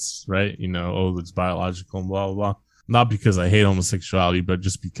science, right? You know, oh, it's biological and blah blah blah. Not because I hate homosexuality, but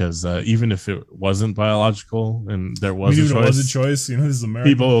just because even if it wasn't biological and there was a choice, it was a choice, you know, this is America.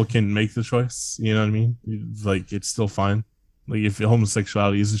 People can make the choice. You know what I mean? Like, it's still fine. Like, if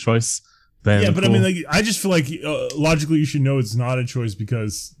homosexuality is a choice, then yeah. But cool. I mean, like, I just feel like logically you should know it's not a choice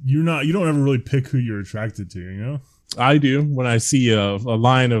because you don't ever really pick who you're attracted to. You know? I do. When I see a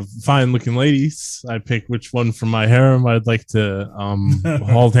line of fine-looking ladies, I pick which one from my harem I'd like to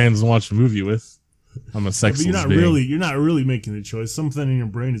hold hands and watch a movie with. I'm a sexless but you're not really making the choice. Something in your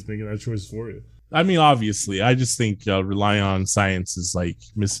brain is making that choice for you. I mean, obviously, I just think relying on science is like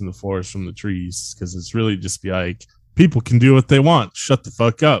missing the forest from the trees, because it's really just be like, people can do what they want. Shut the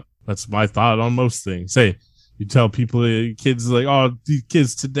fuck up. That's my thought on most things. Hey, you tell people, kids like, oh, these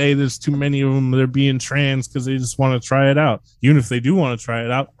kids today, there's too many of them. They're being trans because they just want to try it out. Even if they do want to try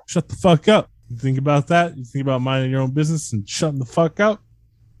it out, shut the fuck up. You think about that? You think about minding your own business and shutting the fuck up?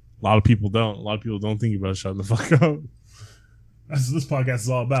 A lot of people don't. A lot of people don't think about shutting the fuck up. That's what this podcast is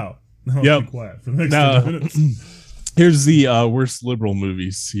all about. No, yep. Be quiet for the next 20 minutes. Here's the worst liberal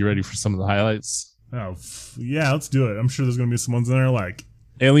movies. You ready for some of the highlights? Oh, yeah, let's do it. I'm sure there's going to be some ones in there like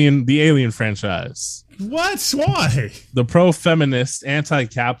the Alien franchise. What? Why? The pro-feminist,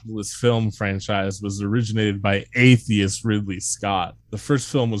 anti-capitalist film franchise was originated by atheist Ridley Scott. The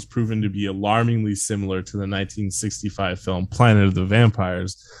first film was proven to be alarmingly similar to the 1965 film Planet of the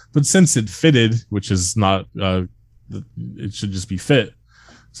Vampires, but since it fitted, which is not, it should just be fit,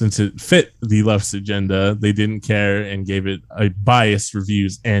 since it fit the left's agenda, they didn't care and gave it biased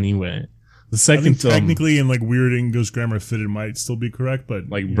reviews anyway. The second film, technically, in like weird English grammar, fitted might still be correct, but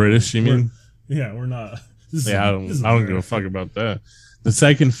like British, you mean? Yeah, we're not. I don't give a fuck about that. The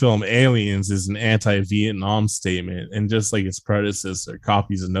second film, Aliens, is an anti-Vietnam statement, and just like its predecessor,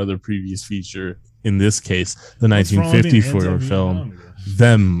 copies another previous feature. In this case, the 1954 film,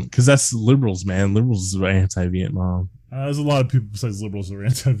 Them, because that's liberals, man. Liberals are anti-Vietnam. There's a lot of people besides liberals who are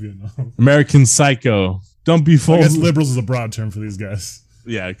anti-Vietnam. American Psycho. Don't be fooled. I guess liberals is a broad term for these guys.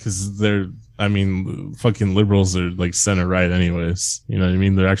 Yeah, because fucking liberals are like center right anyways. You know what I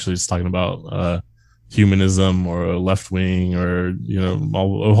mean? They're actually just talking about humanism or a left wing or, you know,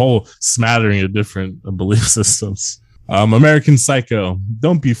 a whole smattering of different belief systems. American Psycho.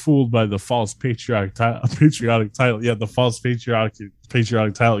 Don't be fooled by the false patriotic title. Yeah, the false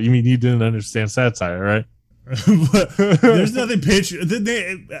patriotic title. You mean you didn't understand satire, right? There's nothing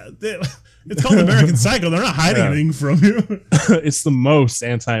it's called American Psycho. They're not hiding anything from you. It's the most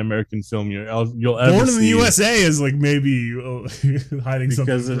anti-American film you'll ever Born in see. the USA is like maybe hiding something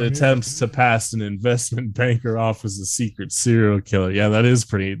because it attempts to pass an investment banker off as a secret serial killer. Yeah,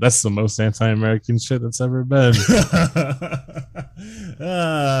 that's the most anti-American shit that's ever been.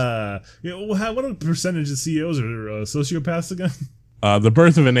 What percentage of CEOs are sociopaths again? The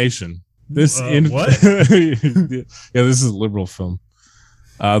Birth of a Nation. What? Yeah, this is a liberal film.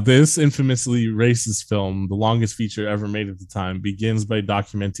 This infamously racist film, the longest feature ever made at the time, begins by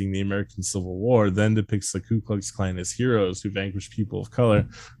documenting the American Civil War, then depicts the Ku Klux Klan as heroes who vanquish people of color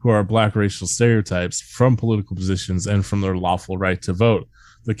who are black racial stereotypes from political positions and from their lawful right to vote.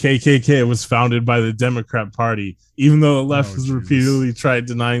 The KKK was founded by the Democrat Party, even though the left has repeatedly tried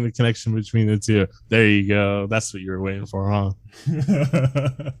denying the connection between the two. There you go. That's what you were waiting for, huh?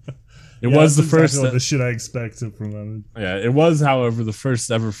 It was the first the shit I expected from them. Yeah, it was, however, the first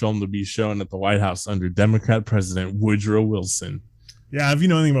ever film to be shown at the White House under Democrat President Woodrow Wilson. Yeah, if you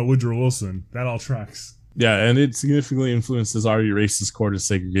know anything about Woodrow Wilson, that all tracks. Yeah, and it significantly influenced his already racist core to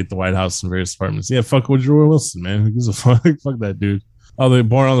segregate the White House and various departments. Yeah, fuck Woodrow Wilson, man. Who gives a fuck? Fuck that dude. Oh, they were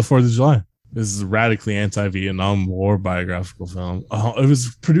born on the 4th of July. This is a radically anti-Vietnam War biographical film. It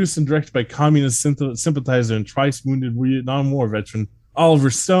was produced and directed by communist sympathizer and twice wounded Vietnam War veteran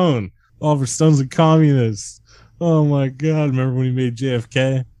Oliver Stone. Oliver Stone's a communist. Oh my god! Remember when he made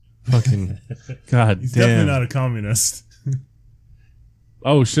JFK? Fucking god He's damn. Definitely not a communist.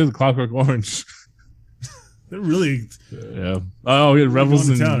 Oh shit! The Clockwork Orange. They're really. Yeah. Oh, it revels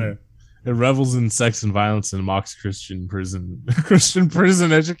in sex and violence and mocks Christian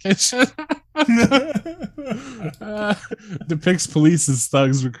prison education. Depicts police as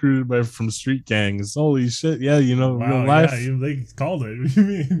thugs recruited from street gangs. Holy shit! Yeah, you know, wow, real life. Yeah, they called it. What do you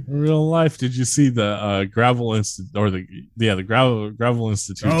mean? Real life. Did you see the Gravel Institute or the Gravel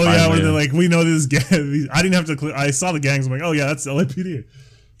Institute? Oh yeah, where they're like, we know this gang. I didn't have to. I saw the gangs. I'm like, oh yeah, that's LAPD.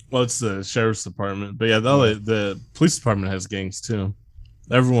 Well, it's the sheriff's department, but yeah, the police department has gangs too.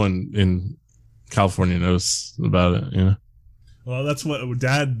 Everyone in California knows about it, you know. Well, that's what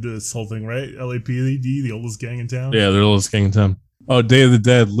Dad this whole thing, right? LAPD, the oldest gang in town. Yeah, they're the oldest gang in town. Oh, Day of the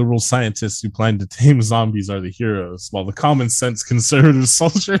Dead. Liberal scientists who plan to tame zombies are the heroes, while the common sense conservative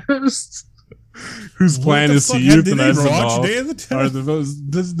soldiers whose plan is to euthanize them all Day of the Dead? are the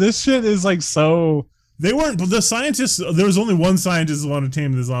most. This shit is like so. They weren't, but the scientists, there was only one scientist who wanted to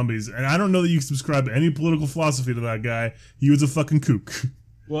tame the zombies, and I don't know that you can subscribe to any political philosophy to that guy. He was a fucking kook.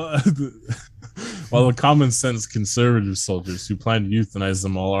 Well, while the common sense conservative soldiers who plan to euthanize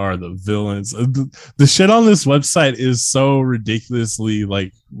them all are the villains. The shit on this website is so ridiculously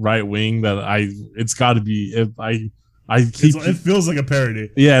like right wing that it's got to be. It feels like a parody.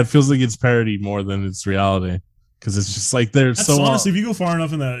 Yeah, it feels like it's parody more than it's reality. Because it's just like they're so honestly, if you go far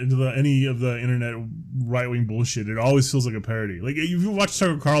enough into any of the internet right wing bullshit, it always feels like a parody. Like if you watch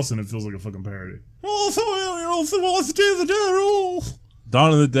Tucker Carlson, it feels like a fucking parody.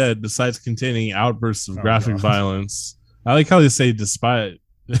 Dawn of the Dead, besides containing outbursts of graphic violence, I like how they say despite,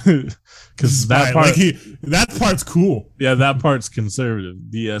 because that part's cool. Yeah, that part's conservative.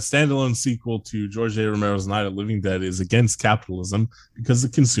 The standalone sequel to George A. Romero's Night of the Living Dead is against capitalism because the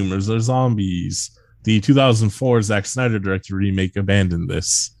consumers are zombies. The 2004 Zack Snyder directed remake abandoned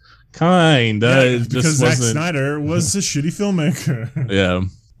this. Because Zack Snyder was a shitty filmmaker. Yeah.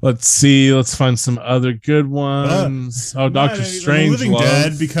 Let's see. Let's find some other good ones. Doctor Strangelove. Living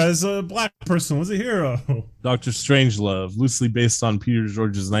Dead because a black person was a hero. Doctor Strangelove, loosely based on Peter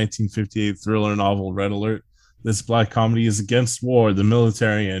George's 1958 thriller novel Red Alert. This black comedy is against war, the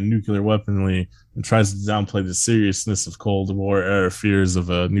military, and nuclear weaponry, and tries to downplay the seriousness of Cold War era fears of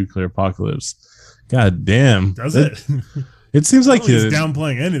a nuclear apocalypse. God damn. Does it? It seems like he's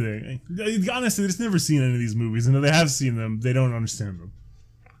downplaying anything. Honestly, they've just never seen any of these movies, and if they have seen them, they don't understand them.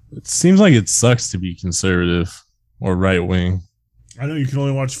 It seems like it sucks to be conservative or right wing. I know you can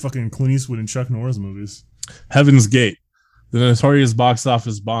only watch fucking Clint Eastwood and Chuck Norris movies. Heaven's Gate. The notorious box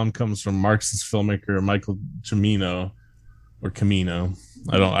office bomb comes from Marxist filmmaker Michael Cimino, or Camino.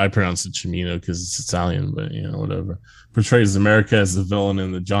 I pronounce it Cimino because it's Italian, but whatever. Portrays America as the villain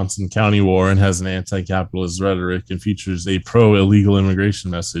in the Johnson County War and has an anti-capitalist rhetoric and features a pro-illegal immigration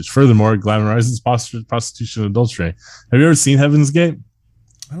message. Furthermore, it glamorizes prostitution and adultery. Have you ever seen Heaven's Gate?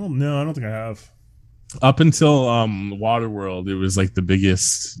 I don't know. I don't think I have. Up until Waterworld, it was like the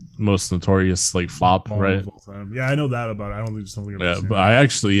biggest, most notorious like flop, right? Yeah, I know that about it. I don't think it's something. Yeah, but I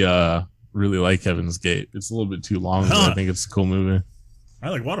actually really like Heaven's Gate. It's a little bit too long, but I think it's a cool movie. I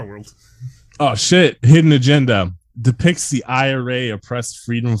like Waterworld. Oh shit! Hidden Agenda depicts the IRA oppressed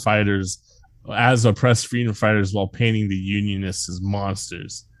freedom fighters while painting the Unionists as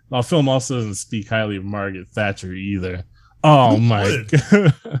monsters. The film also doesn't speak highly of Margaret Thatcher either. Oh my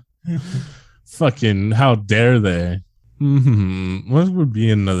god! Fucking how dare they? What would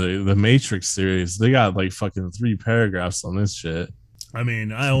be the Matrix series? They got like fucking 3 paragraphs on this shit. I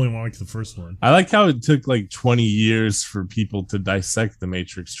mean, I only like the first one. I like how it took like 20 years for people to dissect the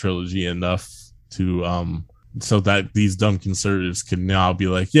Matrix trilogy enough to so that these dumb conservatives can now be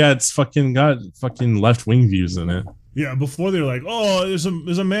like, yeah, it's fucking got fucking left wing views in it. Yeah, before they're like, oh, there's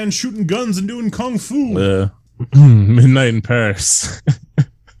a man shooting guns and doing kung fu. Midnight in Paris.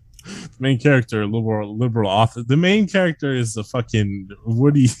 Main character, liberal author. The main character is the fucking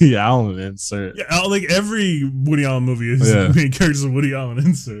Woody Allen insert. Yeah, like every Woody Allen movie is the main character's a Woody Allen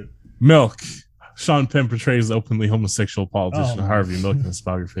insert. Milk. Sean Penn portrays openly homosexual politician Harvey Milk in his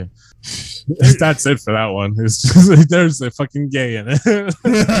biography. That's it for that one. It's just like, there's a fucking gay in it.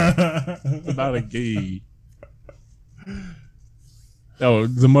 About a gay. Oh,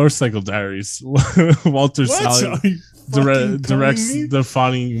 The Motorcycle Diaries. Walter Salles directs the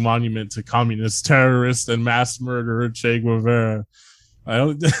fawning monument to communist terrorist and mass murderer Che Guevara.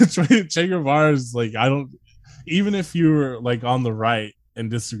 Che Guevara is like, even if you were like on the right and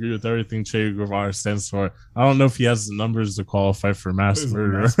disagree with everything Che Guevara stands for, I don't know if he has the numbers to qualify for mass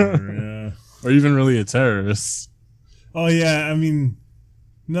murder, yeah. Or even really a terrorist. Oh yeah, I mean,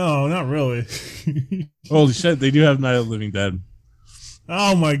 no, not really. Holy shit, they do have Night of the Living Dead.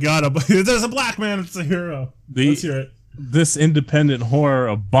 Oh my god, there's a black man, it's a hero. Let's hear it. This independent horror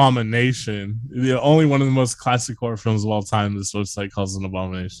abomination, the only one of the most classic horror films of all time, this website calls an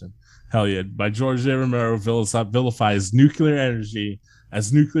abomination. Hell yeah. By George A. Romero, vilifies nuclear energy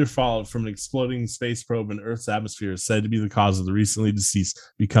as nuclear fallout from an exploding space probe in Earth's atmosphere is said to be the cause of the recently deceased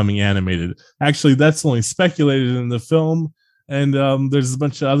becoming animated. Actually, that's only speculated in the film. And there's a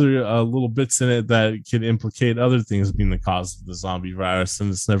bunch of other little bits in it that can implicate other things being the cause of the zombie virus,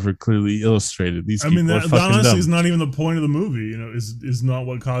 and it's never clearly illustrated. These people are fucking honestly dumb. Is not even the point of the movie. Is not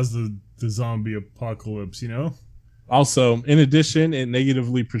what caused the zombie apocalypse. Also, in addition, it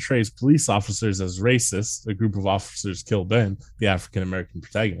negatively portrays police officers as racist. A group of officers kill Ben, the African American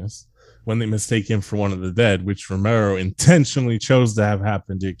protagonist. when they mistake him for one of the dead, which Romero intentionally chose to have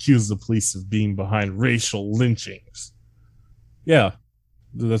happen to accuse the police of being behind racial lynchings. Yeah,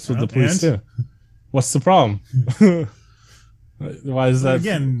 that's what the police do. What's the problem? Why is that?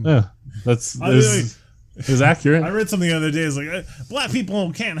 Again, yeah, is accurate. I read something the other day. It's like black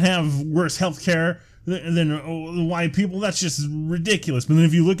people can't have worse health care than white people. That's just ridiculous. But then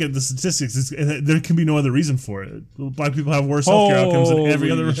if you look at the statistics, there can be no other reason for it. Black people have worse healthcare outcomes than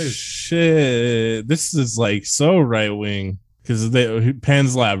every other race. Shit, this is like so right wing because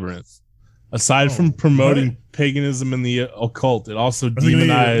Pan's Labyrinth. Aside from promoting paganism and the occult, it also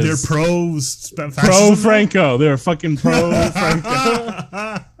demonized. They're pro Franco. They're fucking pro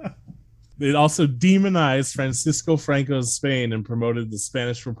Franco. It also demonized Francisco Franco's Spain and promoted the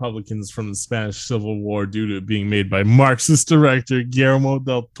Spanish Republicans from the Spanish Civil War due to it being made by Marxist director Guillermo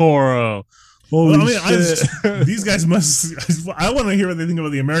del Toro. Holy shit. These guys must. I want to hear what they think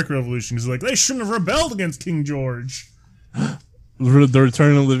about the American Revolution. It's like they shouldn't have rebelled against King George. The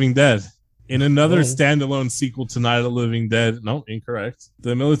Return of the Living Dead. In another standalone sequel to Night of the Living Dead, no, incorrect.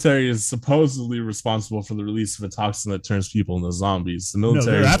 The military is supposedly responsible for the release of a toxin that turns people into zombies.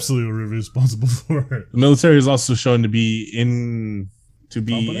 They're absolutely responsible for it. The military is also shown to be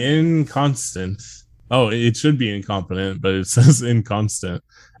inconstant. Oh, it should be incompetent, but it says inconstant.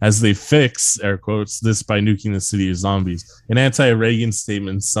 As they fix, air quotes, this by nuking the city of zombies. In anti-Reagan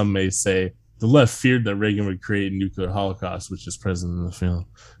statements, some may say, the left feared that Reagan would create a nuclear holocaust, which is present in the film.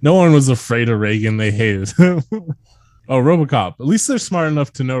 No one was afraid of Reagan. They hated him. Oh, RoboCop. At least they're smart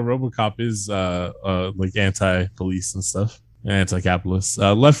enough to know RoboCop is like anti-police and stuff. Anti-capitalist.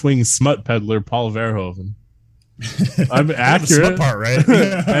 Left-wing smut peddler Paul Verhoeven. I'm accurate. The smut part, right?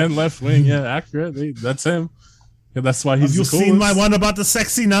 And left-wing, yeah, accurate. That's him. Yeah, that's why he's Have you seen my one about the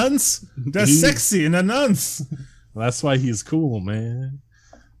sexy nuns? They're sexy and the nuns. That's why he's cool, man.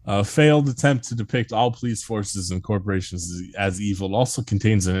 Failed attempt to depict all police forces and corporations as evil. It also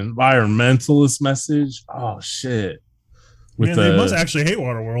contains an environmentalist message. Oh shit! They must actually hate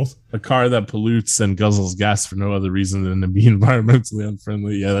Waterworld. A car that pollutes and guzzles gas for no other reason than to be environmentally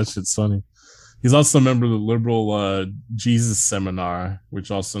unfriendly. Yeah, that shit's funny. He's also a member of the liberal Jesus Seminar,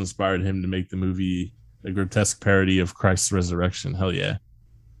 which also inspired him to make the movie a grotesque parody of Christ's resurrection. Hell yeah!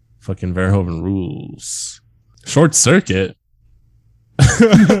 Fucking Verhoeven rules. Short Circuit.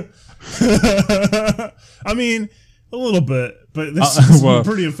 I mean, a little bit, but this is some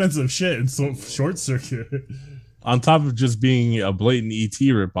pretty offensive shit in Short Circuit. On top of just being a blatant ET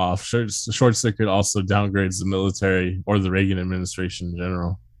ripoff, Short Circuit also downgrades the military or the Reagan administration in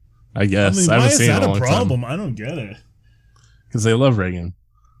general. I guess. I haven't seen it in a long problem? I don't get it. Because they love Reagan.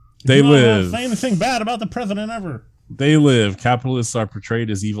 They live. Not anything bad about the president ever. They live. Capitalists are portrayed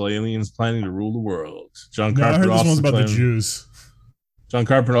as evil aliens planning to rule the world. John Carpenter. I heard this one's about the Jews. John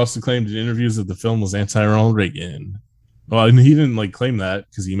Carpenter also claimed in interviews that the film was anti-Ronald Reagan. Well, and he didn't claim that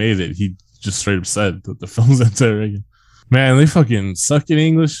because he made it. He just straight up said that the film's anti-Reagan. Man, they fucking suck at the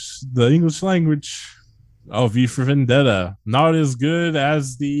English language. Oh, V for Vendetta. Not as good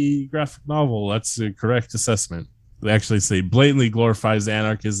as the graphic novel. That's a correct assessment. They actually say blatantly glorifies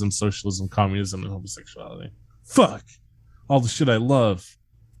anarchism, socialism, communism, and homosexuality. Fuck. All the shit I love.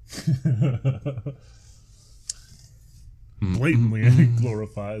 Blatantly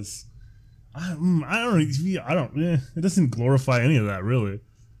glorifies. It doesn't glorify any of that, really.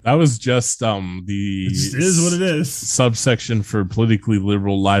 That was just it just is what it is. Subsection for politically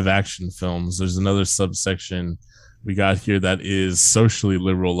liberal live action films. There's another subsection we got here that is socially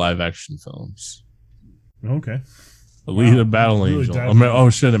liberal live action films. Okay. Alita Battle Angel. Oh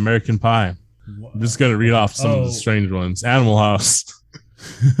shit, American Pie. I'm just gonna read off some of the strange ones. Animal House.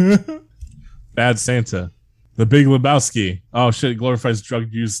 Bad Santa. The Big Lebowski. Oh shit, it glorifies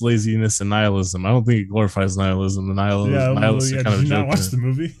drug use, laziness, and nihilism. I don't think it glorifies nihilism. The nihilists are kind of a joke. Did you not watch the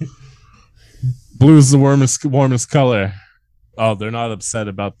movie? Blue is the warmest color. Oh, they're not upset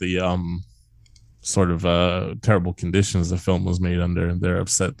about the sort of terrible conditions the film was made under. They're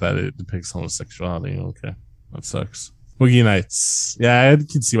upset that it depicts homosexuality. Okay, that sucks. Boogie Nights. Yeah, I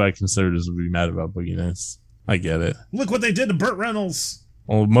can see why conservatives would be mad about Boogie Nights. I get it. Look what they did to Burt Reynolds.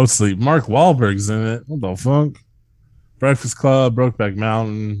 Well, mostly Mark Wahlberg's in it. What the fuck? Breakfast Club, Brokeback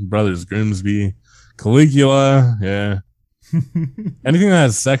Mountain, Brothers Grimsby, Caligula. Yeah. Anything that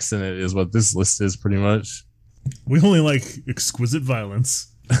has sex in it is what this list is, pretty much. We only like exquisite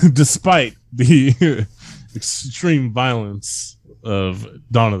violence. Despite the extreme violence of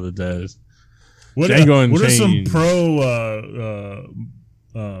Dawn of the Dead. What are some pro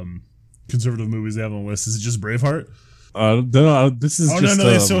conservative movies they have on the list? Is it just Braveheart? No, this is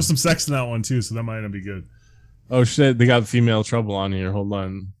they show some sex in that one too, so that might not be good. Oh shit, they got female trouble on here. Hold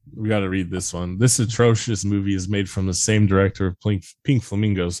on. We got to read this one. This atrocious movie is made from the same director of Pink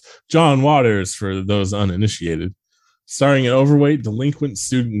Flamingos, John Waters, for those uninitiated. Starring an overweight delinquent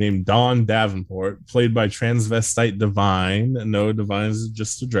student named Dawn Davenport, played by transvestite Divine. No, Divine is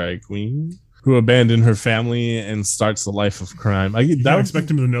just a drag queen who abandoned her family and starts a life of crime. I don't expect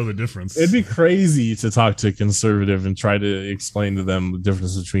him to know the difference. It'd be crazy to talk to a conservative and try to explain to them the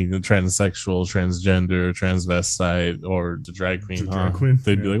difference between the transsexual, transgender, transvestite, or the drag queen.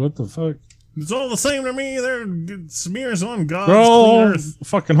 They'd be like, what the fuck? It's all the same to me. They're smears on God's clean earth.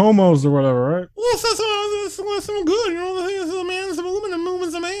 Fucking homos or whatever, right? Well, that's so good. You know, the thing is a man's a woman and a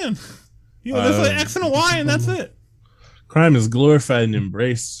woman's a man. You know, there's an X and a Y, and that's it. Crime is glorified and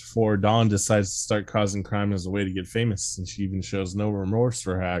embraced, for Dawn decides to start causing crime as a way to get famous, and she even shows no remorse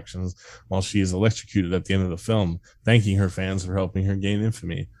for her actions while she is electrocuted at the end of the film, thanking her fans for helping her gain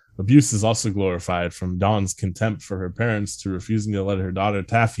infamy. Abuse is also glorified, from Dawn's contempt for her parents to refusing to let her daughter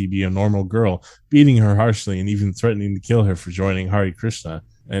Taffy be a normal girl, beating her harshly and even threatening to kill her for joining Hare Krishna.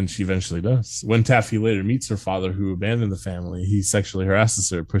 And she eventually does. When Taffy later meets her father, who abandoned the family, he sexually harasses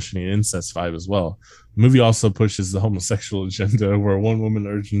her, pushing an incest vibe as well. The movie also pushes the homosexual agenda, where one woman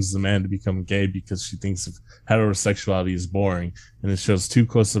urges the man to become gay because she thinks of heterosexuality is boring, and it shows 2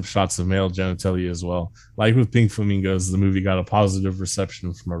 close-up shots of male genitalia as well. Like with Pink Flamingos, the movie got a positive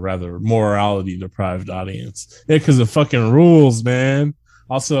reception from a rather morality-deprived audience. Yeah, because it fucking rules, man.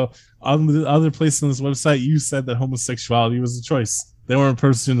 Also, on the other place on this website, you said that homosexuality was a choice. They weren't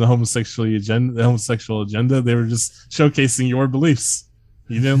pursuing the homosexual agenda. They were just showcasing your beliefs.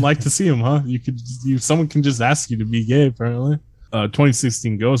 You didn't like to see them, huh? Someone can just ask you to be gay, apparently.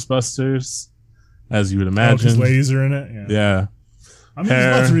 2016 Ghostbusters, as you would imagine. Because ladies are in it? Yeah. I mean,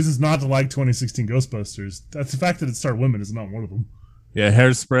 there's lots of reasons not to like 2016 Ghostbusters. That's the fact that it starred women is not one of them. Yeah,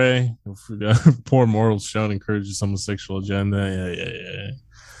 Hairspray. Poor morals shown encourages homosexual agenda.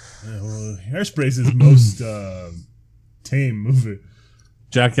 Yeah, well, Hairspray is his most tame movie.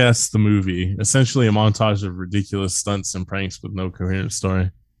 Jackass the movie, essentially a montage of ridiculous stunts and pranks with no coherent story.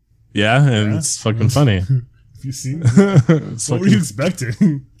 Yeah, and it's fucking funny. Have you seen it? What were you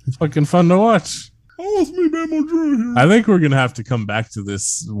expecting? Fucking fun to watch. Oh, it's me, man, Drew. I think we're gonna have to come back to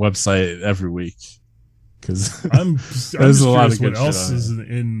this website every week, because there's a lot of good shit. What else is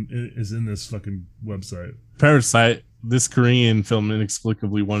in this fucking website? Parasite. This Korean film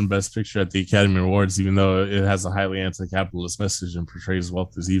inexplicably won Best Picture at the Academy Awards, even though it has a highly anti-capitalist message and portrays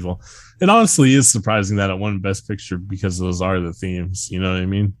wealth as evil. It honestly is surprising that it won Best Picture, because those are the themes. You know what I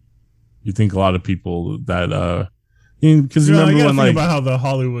mean? You think a lot of people that, because remember when like about how the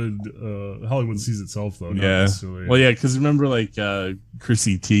Hollywood sees itself though. Yeah. Well, yeah, because remember like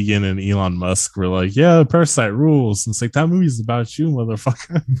Chrissy Teigen and Elon Musk were like, yeah, Parasite rules. And it's like, that movie's about you,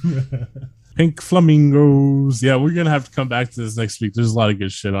 motherfucker. Pink Flamingos. Yeah, we're gonna have to come back to this next week. There's a lot of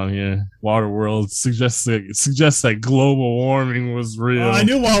good shit on here. Waterworld suggests that global warming was real. I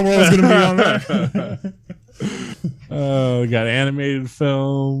knew Waterworld was gonna be on there. We got animated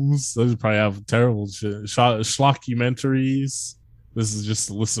films. Those probably have terrible shit. Schlockumentaries. This is just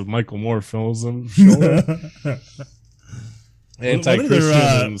a list of Michael Moore films, I'm sure.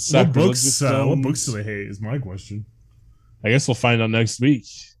 Anti-Christian and sacrilegious films. What books do they hate is my question. I guess we'll find out next week.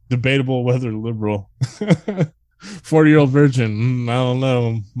 Debatable whether liberal. 40-Year-Old Virgin. I don't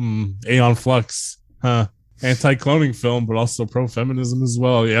know. Aeon Flux. Anti-cloning film, but also pro-feminism as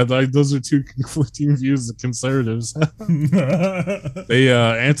well. Yeah, those are 2 conflicting views of conservatives. They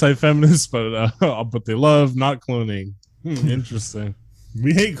anti-feminist, but they love not cloning. Interesting.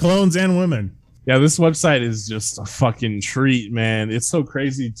 We hate clones and women. Yeah, this website is just a fucking treat, man. It's so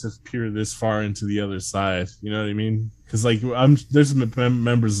crazy to peer this far into the other side. You know what I mean? Because like, there's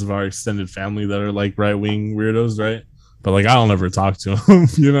members of our extended family that are like right-wing weirdos, right? But like, I don't ever talk to them.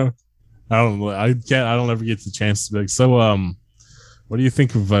 You know, I don't ever get the chance to be like, so what do you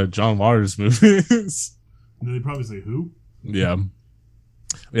think of John Waters movies? They probably say who? Yeah.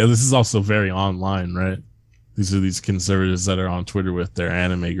 This is also very online, right? These are these conservatives that are on Twitter with their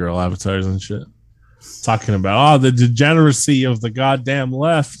anime girl avatars and shit, talking about the degeneracy of the goddamn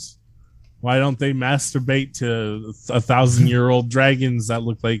left. Why don't they masturbate to 1,000-year-old dragons that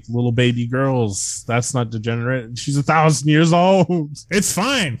look like little baby girls? That's not degenerate. She's 1,000 years old. It's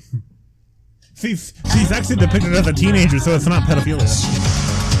fine. She's actually depicted as a teenager, so it's not pedophilia.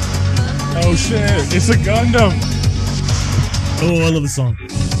 Oh shit! It's a Gundam. Oh, I love this song.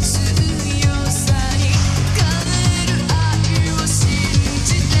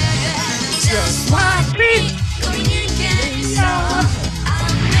 Just like me.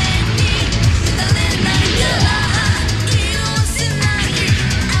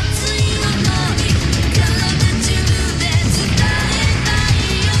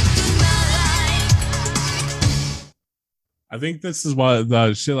 I think this is why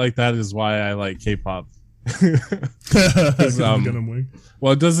the shit like that is why I like K-pop.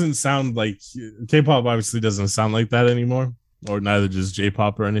 Well, it doesn't sound like K-pop obviously doesn't sound like that anymore, or neither does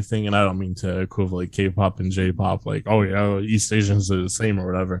J-pop or anything. And I don't mean to equivalent K-pop and J-pop like, oh yeah, East Asians are the same or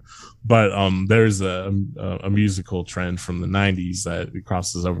whatever. But there's a musical trend from the 90s that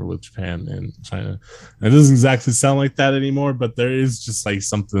crosses over with Japan and China. And it doesn't exactly sound like that anymore, but there is just like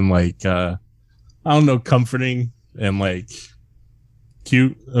something like I don't know, comforting and like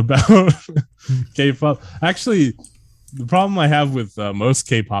cute about K-pop. Actually, the problem I have with most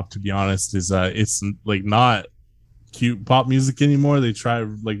K-pop, to be honest, is it's like not cute pop music anymore. They try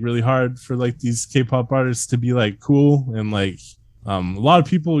like really hard for like these K-pop artists to be like cool, and like a lot of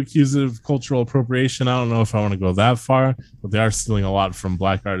people accuse it of cultural appropriation. I don't know if I want to go that far, but they are stealing a lot from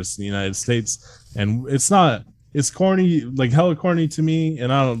black artists in the United States, and it's corny, like hella corny to me.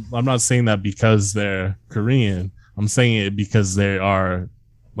 And I'm not saying that because they're Korean. I'm saying it because they are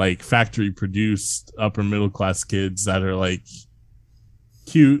like factory produced upper middle class kids that are like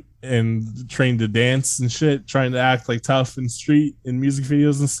cute and trained to dance and shit, trying to act like tough and street in music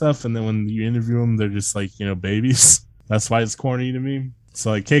videos and stuff. And then when you interview them, they're just like, you know, babies. That's why it's corny to me.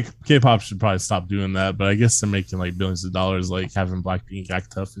 So like K-pop should probably stop doing that. But I guess they're making like billions of dollars, like having Blackpink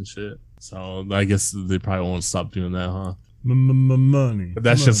act tough and shit. So I guess they probably won't stop doing that, huh? Money. But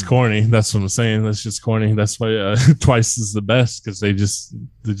that's just corny. That's what I'm saying. That's just corny. That's why Twice is the best, because they just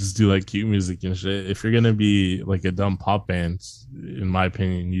do like cute music and shit. If you're gonna be like a dumb pop band, in my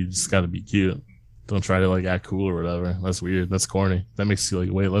opinion, you just gotta be cute. Don't try to like act cool or whatever. That's weird. That's corny. That makes you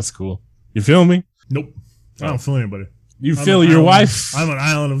like way less cool. You feel me? Nope. I don't feel anybody. You feel your wife? I'm an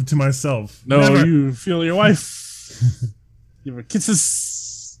island to myself. No, Never. You feel your wife. Give her kisses.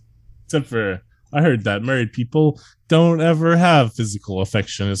 Except for, I heard that married people don't ever have physical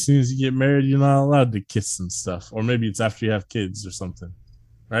affection. As soon as you get married, you're not allowed to kiss and stuff. Or maybe it's after you have kids or something.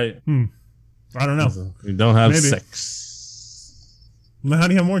 Right? I don't know. You don't have sex. Well, how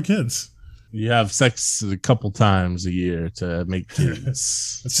do you have more kids? You have sex a couple times a year to make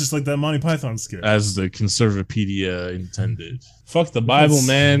kids. It's just like that Monty Python skit. As the Conservapedia intended. Fuck the Bible,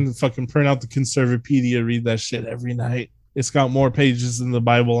 man. Fucking print out the Conservapedia, read that shit every night. It's got more pages than the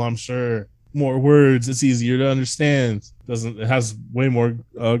Bible, I'm sure. More words. It's easier to understand. It has way more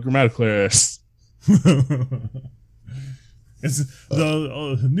grammatical errors. It's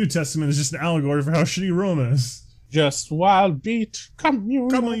the New Testament is just an allegory for how shitty Rome is. Just wild beat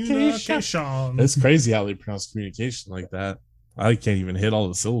communication. It's crazy how they pronounce communication like that. I can't even hit all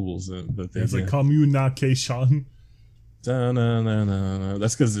the syllables that they It's do. like communication.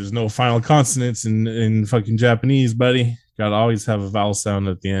 That's because there's no final consonants in fucking Japanese, buddy. Gotta always have a vowel sound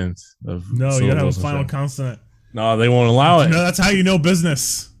at the end of. No, you gotta have a final consonant. No, they won't allow it. No, that's how you know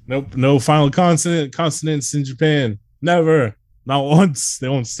business. Nope, no final consonants in Japan. Never, not once. They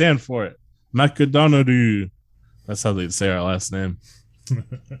won't stand for it. Makadanoru. That's how they say our last name.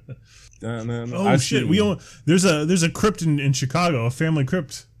 Oh shit! There's a crypt in Chicago, a family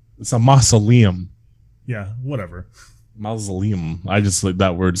crypt. It's a mausoleum. Yeah, whatever. Mausoleum. I just like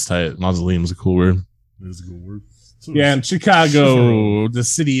that word's tight. Mausoleum is a cool word. It is a cool word. So yeah, in Chicago, the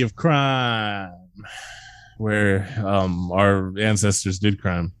city of crime, where our ancestors did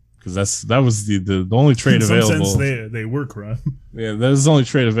crime, because that was the only trade available. In some sense, they were crime. Yeah, that was the only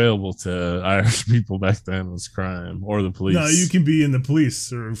trade available to Irish people back then, was crime or the police. No, you can be in the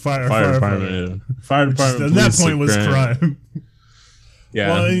police or fire department. Yeah. Fire department. At that point was crime. Yeah.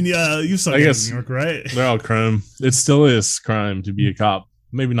 Well, I mean, you saw New York, right? They're all crime. It still is crime to be a cop.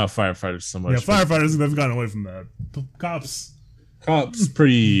 Maybe not firefighters so much. Yeah, firefighters have gotten away from that. Cops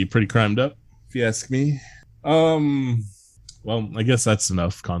pretty crimed up, if you ask me. Well, I guess that's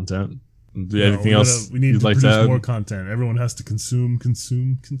enough content. Anything else? We need to produce more content. Everyone has to consume.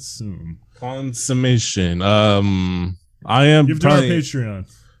 Consummation. I am. Give to our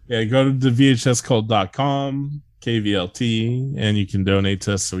Patreon. Yeah, go to thevhscult.com, KVLT, and you can donate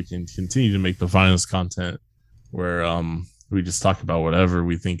to us so we can continue to make the finest content where we just talk about whatever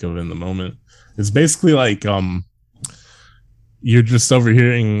we think of in the moment. It's basically like you're just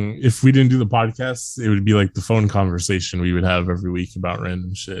overhearing. If we didn't do the podcast, it would be like the phone conversation we would have every week about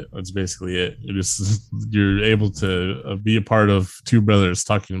random shit. That's basically it. You're able to be a part of two brothers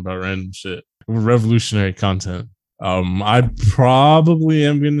talking about random shit. Revolutionary content. I probably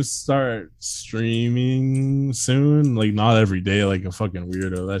am gonna start streaming soon. Like not every day, like a fucking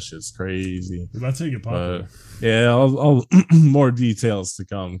weirdo. That shit's crazy. That's how you get popular. Yeah, I'll more details to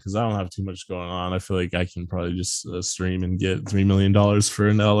come because I don't have too much going on. I feel like I can probably just stream and get $3 million for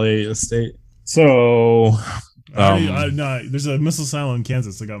an LA estate. So No, there's a missile silo in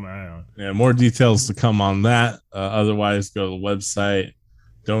Kansas I got my eye on. Yeah, more details to come on that. Otherwise, go to the website,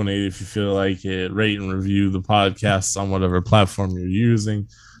 donate if you feel like it, rate and review the podcast on whatever platform you're using.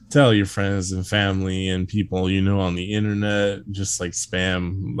 Tell your friends and family and people you know on the internet. Just like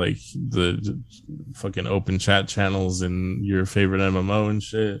spam like the fucking open chat channels in your favorite MMO and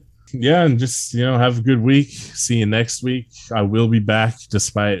shit. Yeah, and just, have a good week. See you next week. I will be back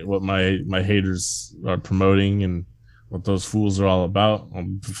despite what my haters are promoting and what those fools are all about.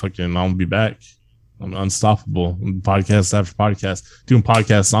 I'll be back. I'm unstoppable. Podcast after podcast, doing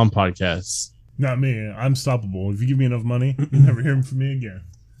podcasts on podcasts. Not me. I'm stoppable. If you give me enough money, you'll never hear from me again.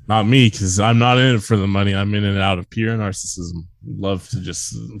 Not me, because I'm not in it for the money. I'm in it out of pure narcissism. Love to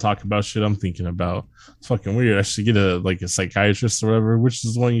just talk about shit I'm thinking about. It's fucking weird. I should get a psychiatrist or whatever. Which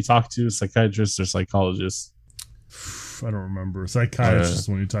is the one you talk to, psychiatrist or psychologist? I don't remember. Psychiatrist,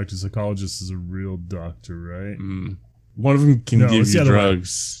 when you talk to a psychologist, is a real doctor, right? One of them can give you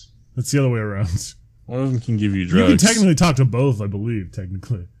drugs. That's the other way around. One of them can give you drugs. You can technically talk to both, I believe,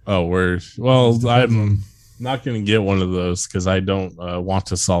 technically. Oh, word. Well, I'm not going to get one of those because I don't want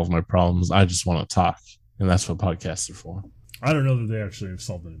to solve my problems. I just want to talk. And that's what podcasts are for. I don't know that they actually have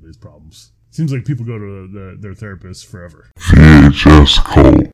solved anybody's problems. Seems like people go to their therapist forever. VHS Cult.